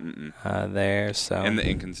 No. There. So. And the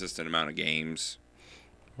inconsistent amount of games.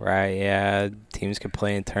 Right, yeah. Teams can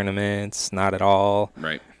play in tournaments, not at all.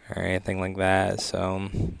 Right. Or anything like that. So,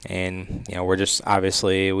 and, we're just,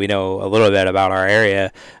 obviously, we know a little bit about our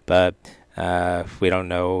area, but we don't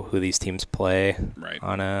know who these teams play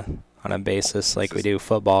on a basis like we do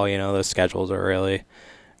football. The schedules are really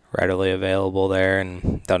readily available there,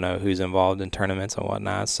 and don't know who's involved in tournaments and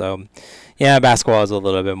whatnot. So, basketball is a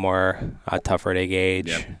little bit more tougher to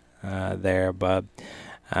gauge there, but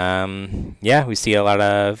we see a lot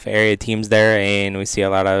of area teams there, and we see a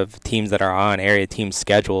lot of teams that are on area team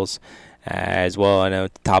schedules as well. I know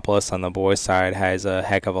Teutopolis on the boys' side has a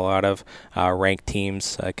heck of a lot of ranked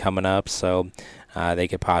teams coming up, so they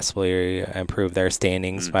could possibly improve their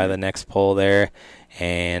standings by the next poll there,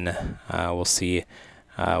 and we'll see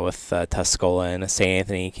with Tuscola and St.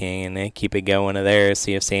 Anthony can keep it going there,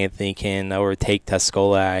 see if St. Anthony can overtake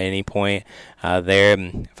Tuscola at any point there.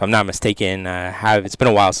 If I'm not mistaken, it's been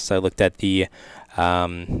a while since I looked at the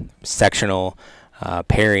sectional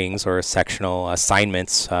pairings or sectional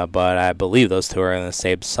assignments, but I believe those two are in the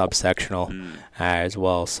same subsectional as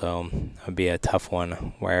well, so it would be a tough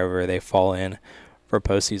one wherever they fall in for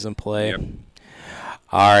postseason play. Yep.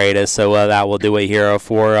 All right, so that will do it here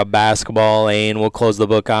for basketball, and we'll close the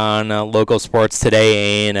book on local sports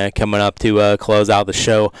today. And coming up to close out the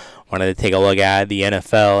show, wanted to take a look at the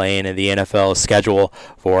NFL and the NFL schedule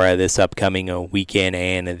for this upcoming weekend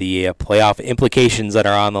and the playoff implications that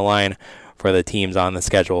are on the line for the teams on the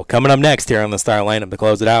schedule. Coming up next here on the Star Lineup to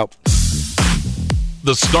close it out.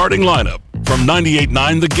 The starting lineup from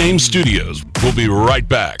 98.9 The Game Studios. We'll be right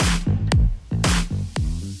back.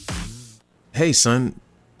 Hey, son.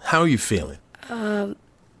 How are you feeling? I'm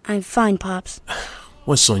fine, Pops.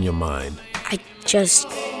 What's on your mind? I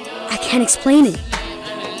can't explain it.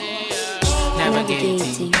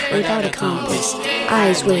 Navigating without a compass,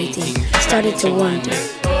 eyes waiting, started to wonder.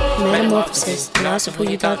 Metamorphosis, the loss of who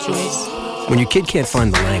you thought you is. When your kid can't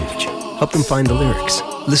find the language, help them find the lyrics.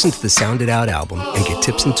 Listen to the Sound It Out album and get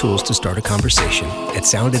tips and tools to start a conversation at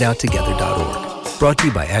sounditouttogether.org. Brought to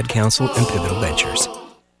you by Ad Council and Pivotal Ventures.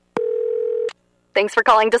 Thanks for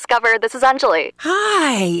calling Discover. This is Anjali.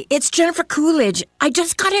 Hi, it's Jennifer Coolidge. I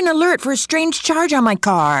just got an alert for a strange charge on my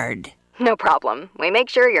card. No problem. We make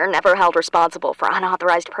sure you're never held responsible for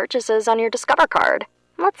unauthorized purchases on your Discover card.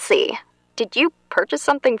 Let's see. Did you purchase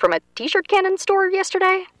something from a t-shirt cannon store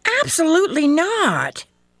yesterday? Absolutely not.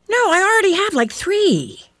 No, I already have like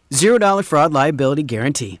 3. $0 fraud liability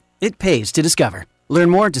guarantee. It pays to Discover. Learn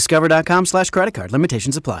more at discover.com/credit card.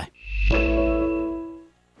 Limitations apply.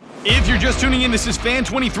 If you're just tuning in, this is Fan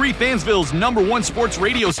 23, Fansville's #1 sports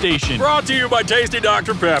radio station. Brought to you by Tasty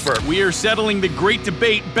Dr. Pepper. We are settling the great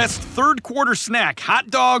debate, best third quarter snack,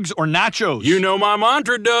 hot dogs or nachos? You know my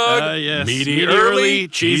mantra, Doug. Yes. Meaty early,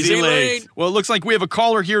 cheesy late. Well, it looks like we have a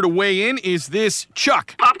caller here to weigh in. Is this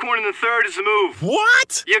Chuck? Popcorn in the third is the move.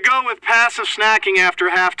 What? You go with passive snacking after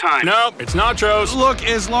halftime. Nope, it's nachos. Look,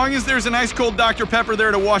 as long as there's an ice cold Dr. Pepper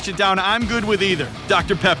there to wash it down, I'm good with either.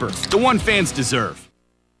 Dr. Pepper, the one fans deserve.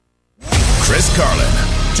 Chris Carlin,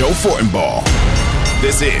 Joe Fortenbaugh.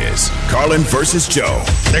 This is Carlin versus Joe.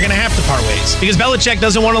 They're going to have to part ways because Belichick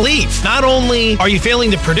doesn't want to leave. Not only are you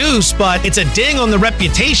failing to produce, but it's a ding on the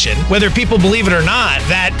reputation, whether people believe it or not,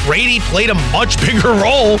 that Brady played a much bigger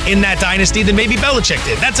role in that dynasty than maybe Belichick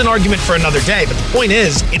did. That's an argument for another day, but the point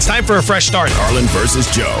is, it's time for a fresh start. Carlin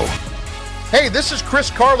versus Joe. Hey, this is Chris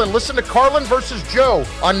Carlin. Listen to Carlin versus Joe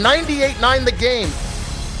on 98.9 The Game.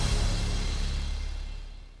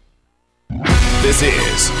 This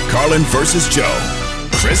is Carlin versus Joe.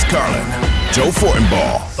 Chris Carlin, Joe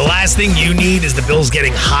Fortenbaugh. The last thing you need is the Bills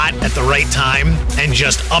getting hot at the right time and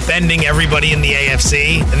just upending everybody in the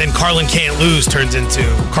AFC. And then Carlin can't lose turns into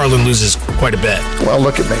Carlin loses quite a bit. Well,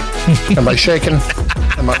 look at me. Am I shaking?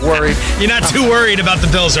 Am I worried? You're not too worried about the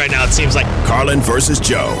Bills right now, it seems like. Carlin versus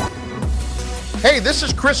Joe. Hey, this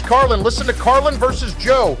is Chris Carlin. Listen to Carlin versus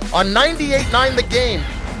Joe on 98.9 The Game.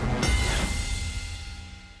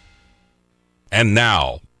 And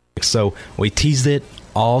now. So we teased it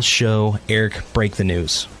all show. Eric, break the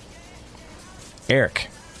news. Eric,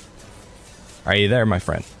 are you there, my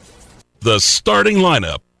friend? The starting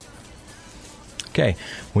lineup. Okay,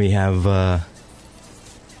 we have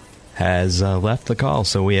has left the call,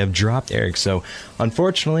 so we have dropped Eric. So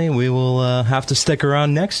unfortunately, we will have to stick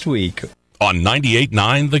around next week. On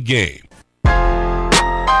 98.9 The Game.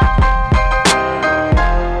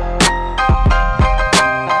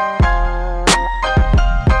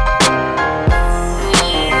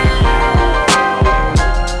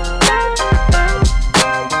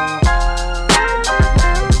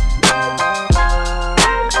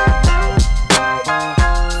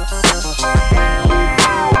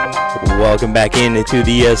 Welcome back into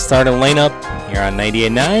the starting lineup here on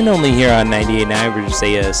 98.9. Only here on 98.9 for just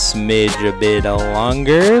a smidge a bit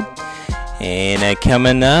longer. And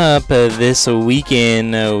coming up this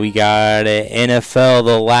weekend, we got NFL,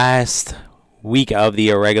 the last week of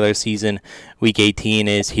the regular season. Week 18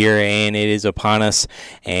 is here and it is upon us,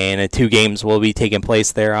 and 2 games will be taking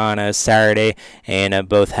place there on a Saturday, and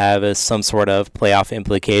both have some sort of playoff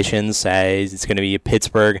implications, as it's going to be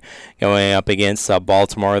Pittsburgh going up against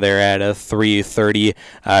Baltimore there at 3:30.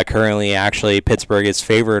 Currently, actually, Pittsburgh is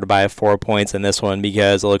favored by 4 points in this one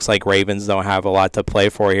because it looks like Ravens don't have a lot to play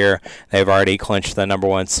for here. They've already clinched the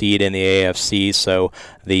 #1 seed in the AFC, so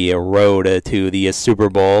the road to the Super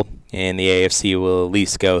Bowl and the AFC will at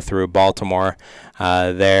least go through Baltimore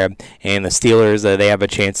there. And the Steelers, they have a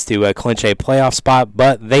chance to clinch a playoff spot,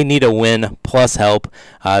 but they need a win plus help.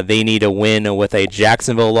 They need a win with a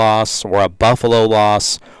Jacksonville loss or a Buffalo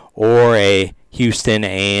loss or a Houston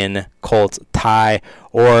and Colts tie,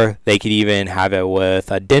 or they could even have it with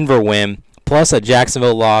a Denver win plus a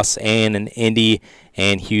Jacksonville loss and an Indy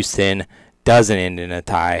and Houston doesn't end in a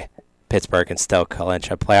tie. Pittsburgh can still clinch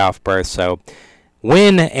a playoff berth, so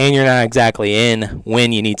win, and you're not exactly in.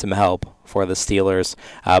 Win, you need some help for the Steelers.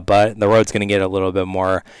 But the road's going to get a little bit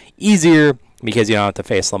more easier because you don't have to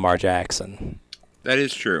face Lamar Jackson. That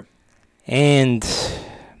is true. And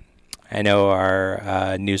I know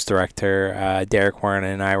our news director, Derek Warren,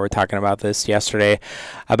 and I were talking about this yesterday,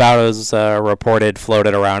 about it was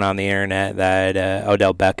floated around on the internet that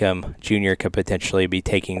Odell Beckham Jr. could potentially be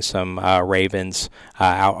taking some Ravens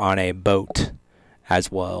out on a boat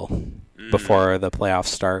as well before the playoffs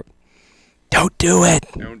start. Don't do it.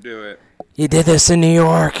 Don't do it. You did this in New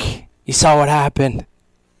York. You saw what happened.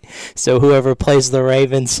 So whoever plays the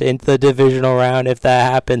Ravens in the divisional round, if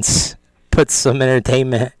that happens, puts some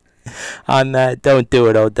entertainment on that. Don't do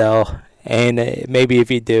it, Odell. And maybe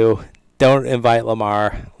if you do, don't invite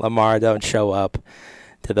Lamar. Lamar, don't show up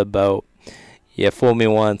to the boat. You fool me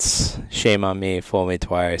once, shame on me. Fool me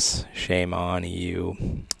twice, shame on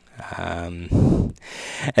you. And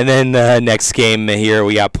then next game here,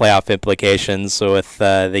 we got playoff implications. So with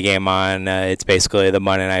the game on, it's basically the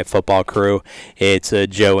Monday Night Football crew. It's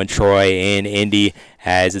Joe and Troy in Indy,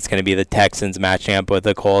 as it's going to be the Texans matching up with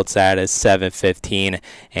the Colts at 7:15.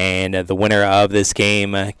 And the winner of this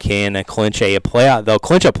game can clinch a playoff. They'll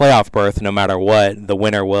clinch a playoff berth no matter what. The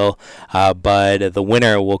winner will, but the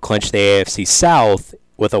winner will clinch the AFC South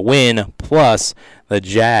with a win, plus the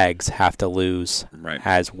Jags have to lose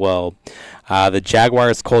as well. The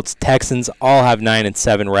Jaguars, Colts, Texans all have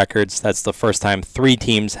 9-7 records. That's the first time 3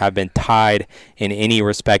 teams have been tied in any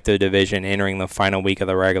respective division entering the final week of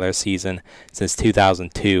the regular season since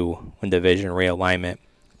 2002, when division realignment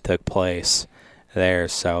took place there.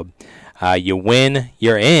 So you win,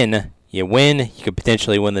 you're in. You win, you could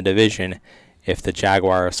potentially win the division if the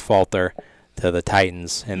Jaguars falter to the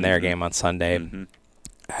Titans in their game on Sunday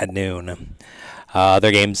at noon.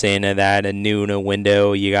 Other games in that noon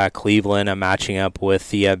window, you got Cleveland matching up with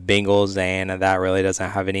the Bengals, and that really doesn't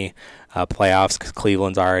have any playoffs because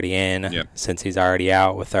Cleveland's already in since he's already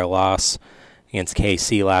out with their loss against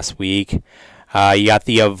KC last week. You got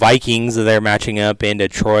the Vikings. They're matching up in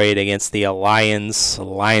Detroit against the Lions. The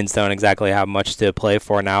Lions don't exactly have much to play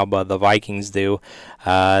for now, but the Vikings do.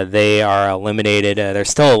 They are eliminated. They're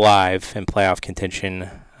still alive in playoff contention.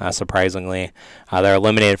 Surprisingly, they're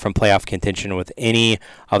eliminated from playoff contention with any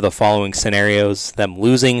of the following scenarios: them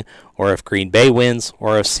losing, or if Green Bay wins,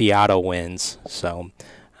 or if Seattle wins. So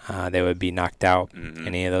they would be knocked out in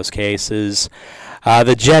any of those cases.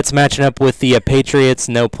 The Jets matching up with the Patriots.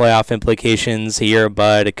 No playoff implications here,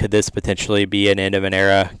 but could this potentially be an end of an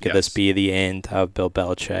era? Could this be the end of Bill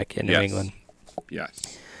Belichick in New England?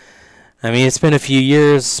 Yes. I mean, it's been a few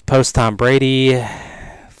years post-Tom Brady.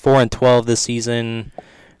 4-12 this season.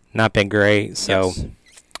 Not been great, so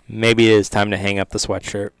maybe it is time to hang up the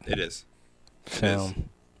sweatshirt. It is. The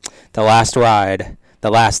last ride,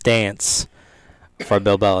 the last dance for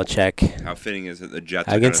Bill Belichick. How fitting is it the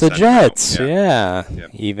Jets against the Jets?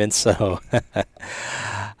 Even so.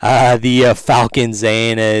 The Falcons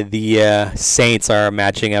and the Saints are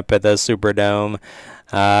matching up at the Superdome.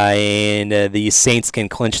 And the Saints can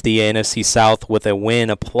clinch the NFC South with a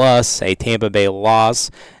win plus a Tampa Bay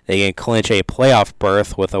loss. They can clinch a playoff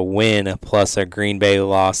berth with a win plus a Green Bay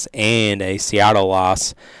loss and a Seattle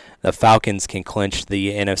loss. The Falcons can clinch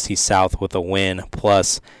the NFC South with a win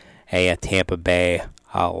plus a Tampa Bay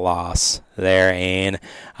loss there. And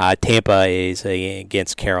Tampa is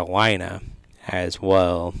against Carolina as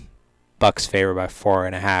well. Bucks favored by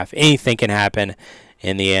 4.5. Anything can happen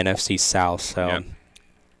in the NFC South, so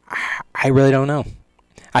I really don't know.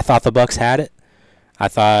 I thought the Bucks had it. I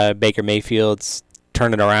thought Baker Mayfield's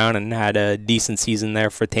turned it around and had a decent season there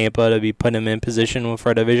for Tampa to be putting him in position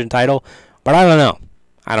for a division title. But I don't know.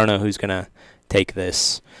 I don't know who's going to take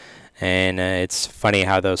this. And it's funny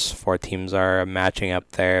how those 4 teams are matching up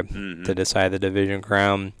there to decide the division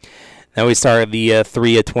crown. Then we start the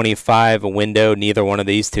 3-25 window. Neither one of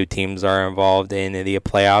these 2 teams are involved in the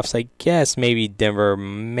playoffs. I guess maybe Denver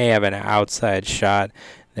may have an outside shot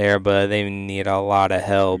there, but they need a lot of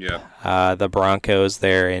help. The Broncos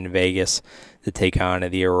there in Vegas to take on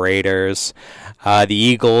the Raiders. The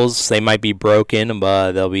Eagles, they might be broken,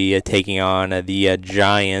 but they'll be taking on the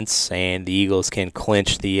Giants, and the Eagles can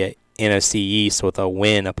clinch the NFC East with a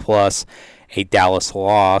win plus a Dallas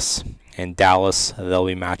loss. And Dallas, they'll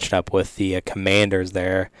be matched up with the Commanders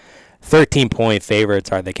there. 13-point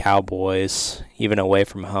favorites are the Cowboys, even away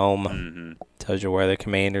from home. Tells you where the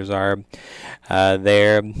Commanders are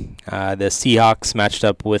there. The Seahawks matched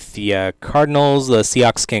up with the Cardinals. The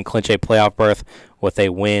Seahawks can clinch a playoff berth with a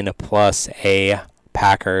win plus a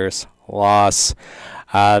Packers loss.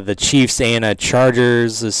 The Chiefs and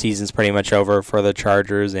Chargers, the season's pretty much over for the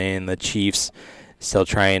Chargers, and the Chiefs still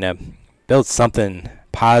trying to build something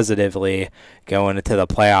positively going into the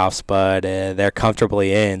playoffs, but they're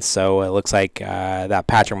comfortably in, so it looks like that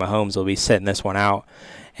Patrick Mahomes will be sitting this one out,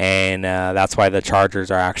 and that's why the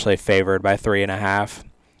Chargers are actually favored by 3.5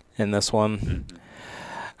 in this one.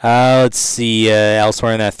 Let's see,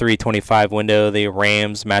 elsewhere in that 325 window, the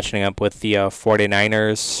Rams matching up with the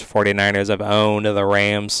 49ers. 49ers have owned the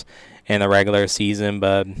Rams in the regular season,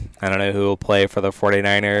 but I don't know who will play for the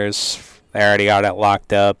 49ers. They already got it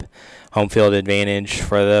locked up. Home field advantage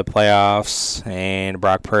for the playoffs, and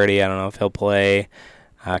Brock Purdy, I don't know if he'll play.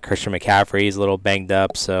 Christian McCaffrey's a little banged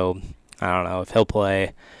up, so I don't know if he'll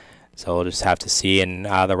play. So we'll just have to see. And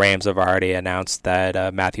the Rams have already announced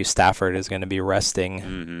that Matthew Stafford is going to be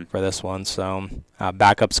resting for this one. So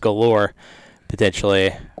backups galore,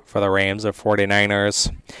 potentially, for the Rams or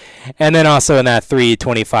 49ers. And then also in that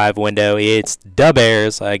 3:25 window, it's the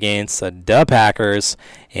Bears against the Packers.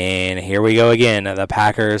 And here we go again. The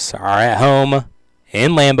Packers are at home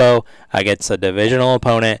in Lambeau against a divisional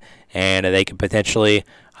opponent, and they can potentially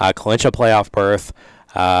clinch a playoff berth.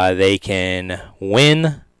 They can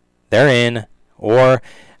win, they're in, or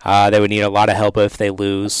they would need a lot of help if they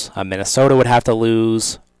lose. Minnesota would have to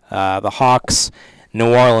lose. The Hawks,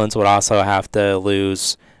 New Orleans would also have to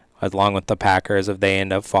lose, along with the Packers if they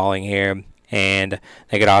end up falling here. And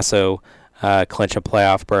they could also clinch a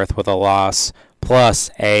playoff berth with a loss, plus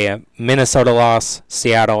a Minnesota loss,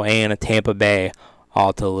 Seattle, and a Tampa Bay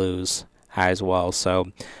all to lose as well.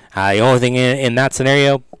 So the only thing in that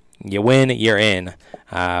scenario, you win, you're in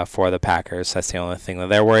for the Packers. That's the only thing that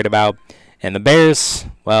they're worried about. And the Bears,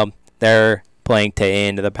 well, they're playing to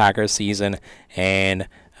end the Packers season, and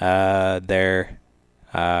they're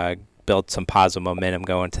built some positive momentum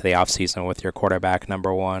going to the offseason with your quarterback,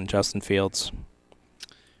 number 1, Justin Fields.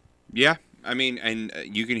 Yeah, I mean, and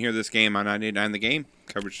you can hear this game on 98.9 The Game.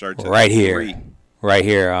 Coverage starts at right 3. here. Right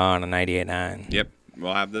here on 98.9. Yep,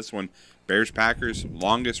 we'll have this one. Bears-Packers,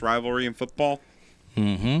 longest rivalry in football.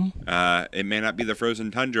 It may not be the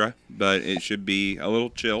frozen tundra, but it should be a little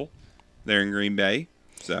chill there in Green Bay.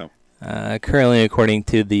 So currently, according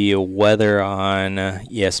to the weather on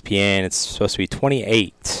ESPN, it's supposed to be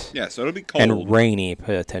 28. Yeah, so it'll be cold. And rainy,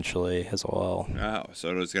 potentially, as well. Oh,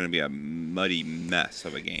 so it's going to be a muddy mess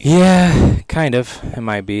of a game. Yeah, kind of. It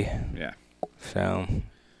might be. Yeah. So.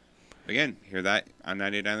 Again, hear that on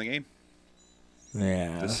 98.9 The Game.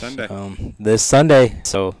 Yeah. This Sunday. This Sunday.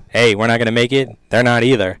 So, hey, we're not going to make it. They're not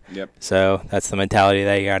either. Yep. So, that's the mentality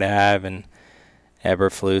that you got to have. And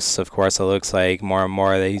Eberflus, of course, it looks like more and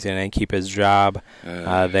more that he's going to keep his job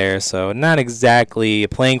there. So, not exactly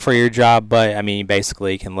playing for your job, but, I mean, you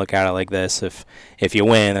basically can look at it like this. If you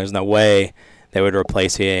win, there's no way they would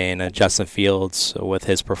replace you, and Justin Fields, with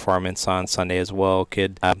his performance on Sunday as well,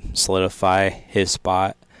 could solidify his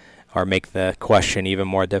spot or make the question even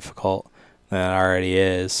more difficult than it already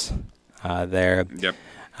is there. Yep.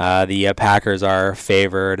 The Packers are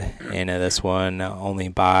favored in this one only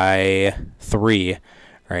by 3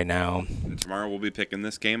 right now. And tomorrow we'll be picking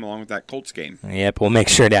this game along with that Colts game. Yep, we'll make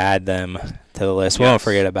sure to add them to the list. We won't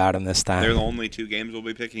forget about them this time. They're the only 2 games we'll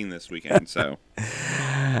be picking this weekend. So,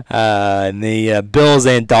 and the Bills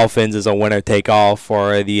and Dolphins is a winner-take-all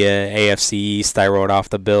for the AFC East. I wrote off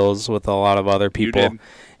the Bills with a lot of other people. You did.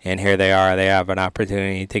 And here they are. They have an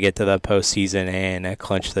opportunity to get to the postseason and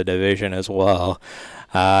clinch the division as well.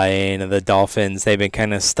 And the Dolphins, they've been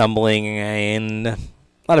kind of stumbling, and a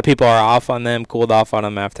lot of people are off on them, cooled off on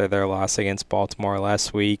them after their loss against Baltimore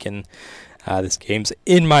last week. And this game's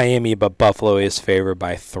in Miami, but Buffalo is favored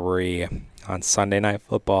by 3 on Sunday Night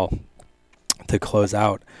Football to close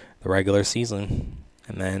out the regular season.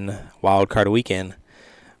 And then Wild Card Weekend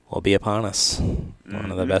will be upon us. One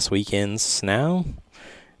of the best weekends now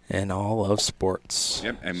in all of sports.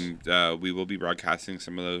 Yep, and we will be broadcasting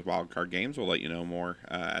some of those wild card games. We'll let you know more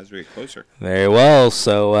as we get closer. Very well.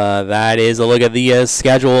 So that is a look at the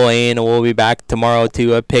schedule, and we'll be back tomorrow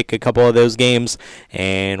to pick a couple of those games,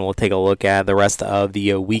 and we'll take a look at the rest of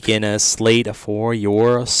the weekend slate for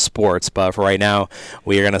your sports. But for right now,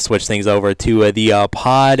 we are going to switch things over to the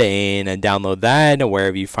pod and download that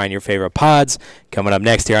wherever you find your favorite pods. Coming up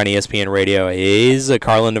next here on ESPN Radio is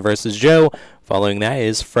Carlin versus Joe. Following that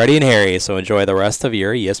is Freddie and Harry, so enjoy the rest of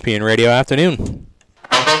your ESPN Radio afternoon.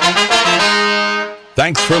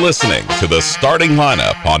 Thanks for listening to the starting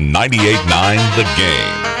lineup on 98.9 The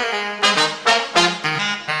Game.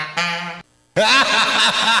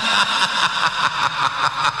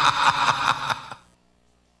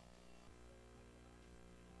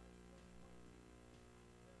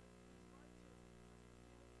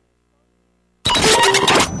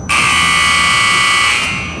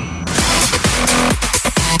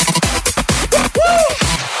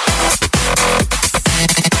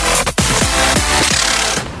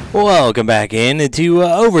 Welcome back into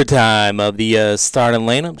overtime of the starting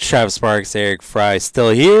lineup. Travis Sparks, Eric Fry still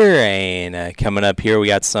here, and coming up here we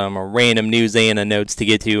got some random news and notes to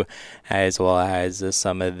get to, as well as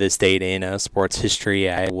some of this date in sports history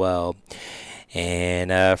as well.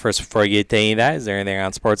 And first, before I get to any of that, is there anything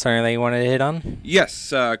on Sports Center that you wanted to hit on?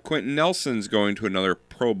 Yes, Quentin Nelson's going to another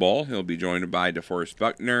Pro Bowl. He'll be joined by DeForest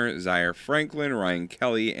Buckner, Zaire Franklin, Ryan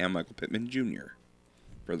Kelly, and Michael Pittman Jr.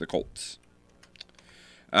 for the Colts.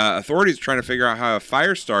 Authorities are trying to figure out how a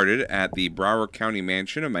fire started at the Broward County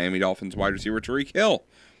mansion of Miami Dolphins wide receiver Tyreek Hill.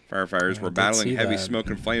 Firefighters were battling heavy smoke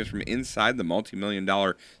and flames from inside the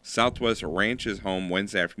multi-million-dollar Southwest Ranches home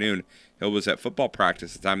Wednesday afternoon. Hill was at football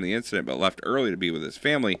practice at the time of the incident, but left early to be with his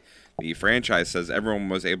family. The franchise says everyone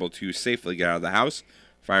was able to safely get out of the house.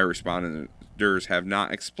 Fire responders have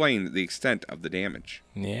not explained the extent of the damage.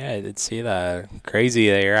 Yeah, I did see that. Crazy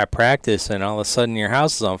that you're at practice and all of a sudden your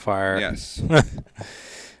house is on fire. Yes.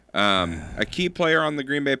 A key player on the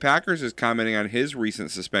Green Bay Packers is commenting on his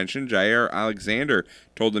recent suspension. Jair Alexander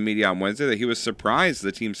told the media on Wednesday that he was surprised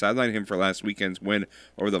the team sidelined him for last weekend's win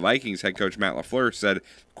over the Vikings. Head coach Matt LaFleur said the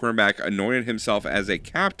quarterback anointed himself as a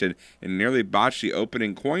captain and nearly botched the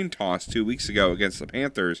opening coin toss 2 weeks ago against the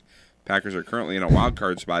Panthers. Packers are currently in a wild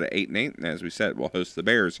card spot at 8-8, and as we said, will host the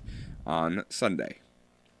Bears on Sunday.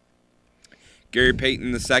 Gary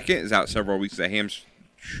Payton II is out several weeks with a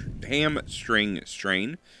hamstring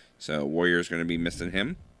strain, so Warriors going to be missing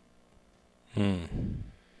him.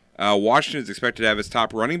 Washington is expected to have his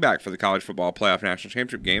top running back for the college football playoff national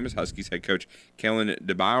championship game, as Huskies head coach Kalen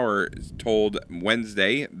DeBauer told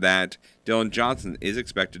Wednesday that Dylan Johnson is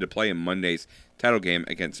expected to play in Monday's title game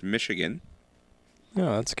against Michigan.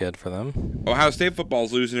 Oh, that's good for them. Ohio State football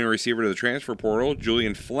is losing a receiver to the transfer portal.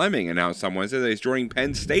 Julian Fleming announced on Wednesday that he's joining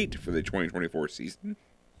Penn State for the 2024 season.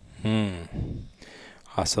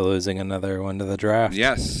 Also losing another one to the draft.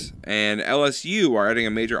 Yes, and LSU are adding a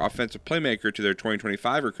major offensive playmaker to their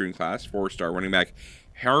 2025 recruiting class. 4-star running back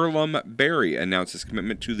Harlem Berry announced his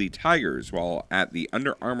commitment to the Tigers while at the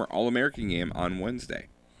Under Armour All-American game on Wednesday.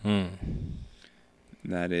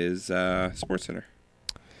 That is SportsCenter.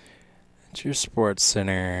 It's your Sports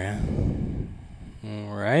Center.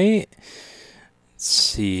 All right. Let's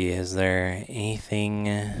see. Is there anything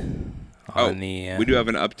on the we do have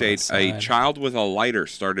an update. A child with a lighter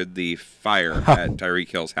started the fire at Tyreek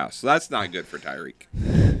Hill's house. So that's not good for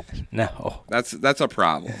Tyreek. No. That's a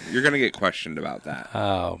problem. You're going to get questioned about that.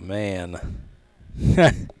 Oh, man.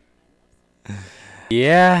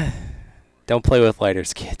 Yeah. Don't play with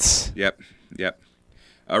lighters, kids. Yep.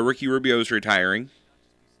 Ricky Rubio is retiring.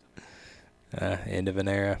 End of an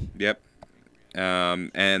era. Yep.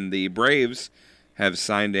 And the Braves have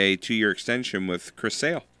signed a 2-year extension with Chris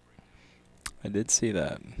Sale. I did see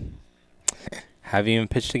that. Haven't even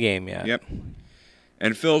pitched a game yet. Yep.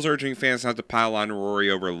 And Phil's urging fans not to pile on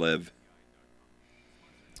Rory over Liv.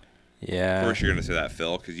 Yeah. Of course you're going to say that,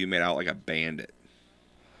 Phil, because you made out like a bandit.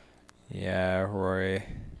 Yeah, Rory.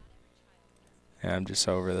 Yeah, I'm just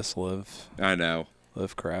over this Liv. I know.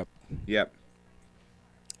 Liv crap. Yep.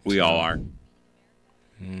 We all are.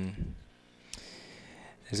 There's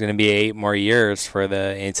going to be 8 more years for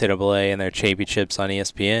the NCAA and their championships on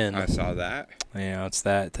ESPN. I saw that. Yeah, it's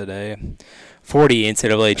that today. 40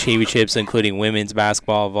 NCAA championships, including women's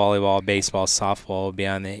basketball, volleyball, baseball, softball, will be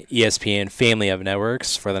on the ESPN family of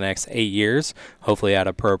networks for the next 8 years, hopefully at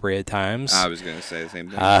appropriate times. I was going to say the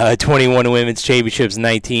same thing. 21 women's championships,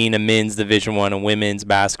 19 men's Division I and women's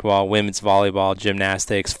basketball, women's volleyball,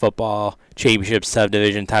 gymnastics, football, championships,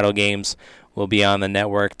 subdivision title games will be on the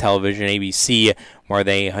network television ABC. More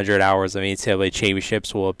than 800 hours of NCAA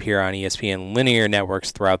championships will appear on ESPN linear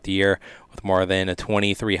networks throughout the year, with more than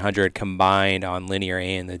 2,300 combined on linear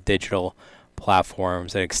and the digital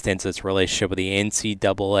platforms. It extends its relationship with the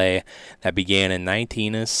NCAA that began in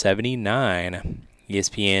 1979.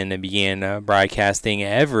 ESPN began broadcasting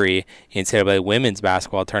every NCAA women's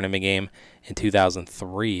basketball tournament game in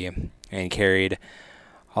 2003 and carried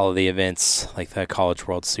all of the events like the College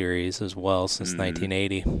World Series as well since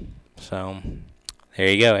 1980. So there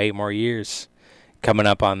you go, 8 more years coming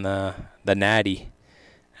up on the Natty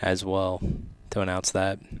as well to announce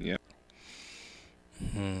that. Yep.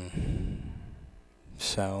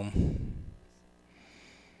 So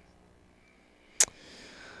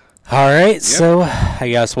all right, yep. So I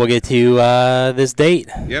guess we'll get to this date.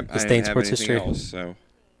 Yep, this day in sports history. Else, so.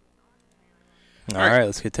 All right,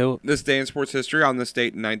 let's get to it. This day in sports history. On this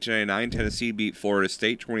date in 1999, Tennessee beat Florida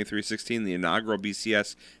State 23-16, the inaugural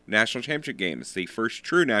BCS National Championship game. It's the first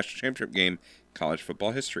true National Championship game in college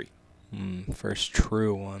football history. First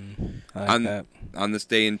true one. I like that. On this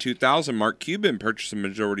day in 2000, Mark Cuban purchased a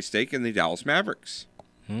majority stake in the Dallas Mavericks.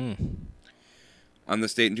 On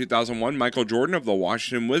this date in 2001, Michael Jordan of the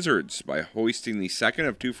Washington Wizards, by hoisting the second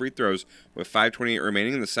of 2 free throws with 5:28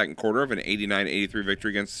 remaining in the second quarter of an 89-83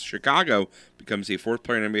 victory against Chicago, becomes the 4th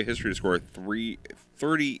player in NBA history to score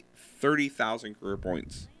 30,000 career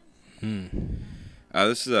points.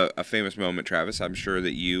 This is a famous moment, Travis. I'm sure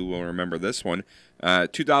that you will remember this one.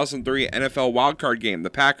 2003 NFL wildcard game. The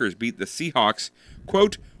Packers beat the Seahawks,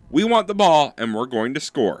 quote, "We want the ball, and we're going to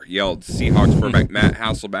score," yelled Seahawks quarterback Matt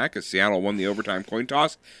Hasselbeck as Seattle won the overtime coin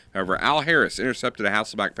toss. However, Al Harris intercepted a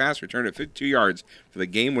Hasselbeck pass, returned it 52 yards for the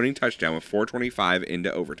game-winning touchdown with 4:25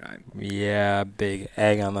 into overtime. Yeah, big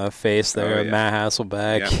egg on the face there, Matt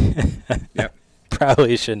Hasselbeck. Yep.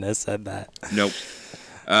 Probably shouldn't have said that. Nope.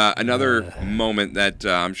 Another moment that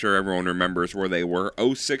I'm sure everyone remembers where they were.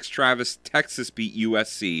 06 Travis, Texas beat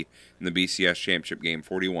USC in the BCS championship game,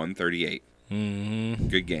 41-38. Mm-hmm.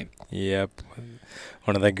 Good game. Yep.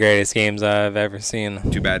 One of the greatest games I've ever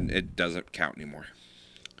seen. Too bad it doesn't count anymore.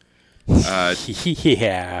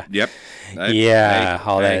 Yeah. Yep.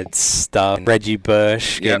 That stuff. Reggie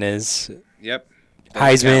Bush getting his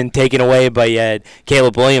Heisman taken away, but yet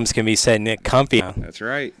Caleb Williams can be sitting it comfy. That's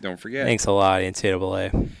right. Don't forget. Thanks a lot,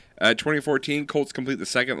 NCAA. 2014, Colts complete the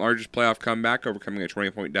second largest playoff comeback, overcoming a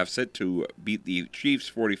 20-point deficit to beat the Chiefs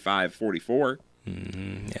 45-44.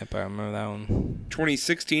 Yep, I remember that one.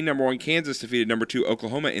 2016, number 1 Kansas defeated number 2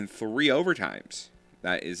 Oklahoma in 3 overtimes.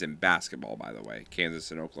 That is in basketball, by the way.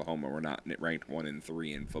 Kansas and Oklahoma were not ranked 1 and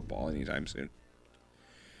 3 in football anytime soon.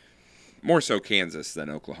 More so Kansas than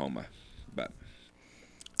Oklahoma, but.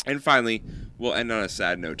 And finally, we'll end on a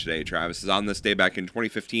sad note today, Travis. On this day back in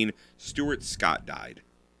 2015, Stuart Scott died.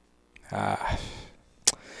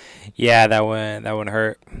 Yeah, that one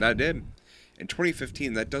hurt. That did. In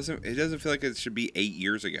 2015, it doesn't feel like it should be 8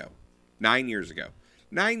 years ago. 9 years ago.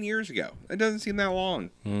 9 years ago. It doesn't seem that long.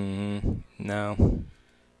 No.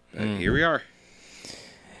 But here we are.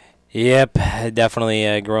 Yep,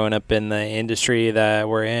 definitely growing up in the industry that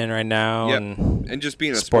we're in right now. Yep. And just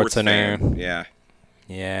being a sports fan. Yeah.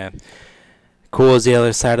 Yeah. Cool as the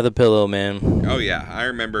other side of the pillow, man. Oh, yeah. I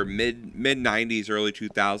remember mid-90s, early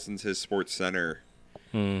 2000s, his Sports Center,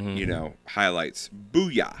 highlights.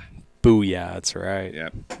 Booyah. Booyah, that's right.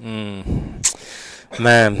 Yep.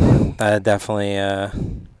 Man, that definitely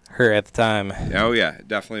hurt at the time. Oh, yeah.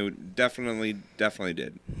 Definitely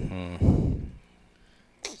did.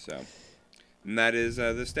 So, and that is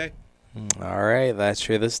this day. All right. That's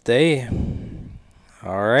for this day.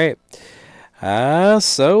 All right.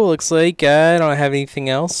 So looks like I don't have anything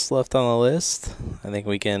else left on the list. I think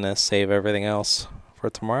we can save everything else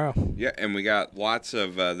for tomorrow. Yeah, and we got lots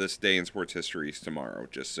of this day in sports histories tomorrow,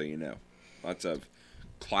 just so you know. Lots of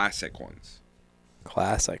classic ones.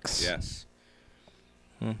 Classics. Yes.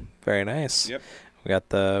 Very nice. Yep. We got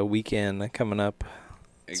the weekend coming up.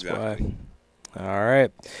 Exactly. All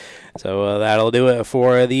right. So that'll do it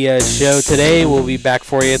for the show today. We'll be back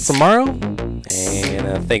for you tomorrow.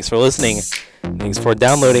 And thanks for listening. Thanks for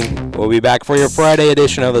downloading. We'll be back for your Friday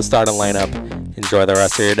edition of the Starting Lineup. Enjoy the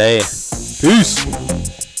rest of your day. Peace.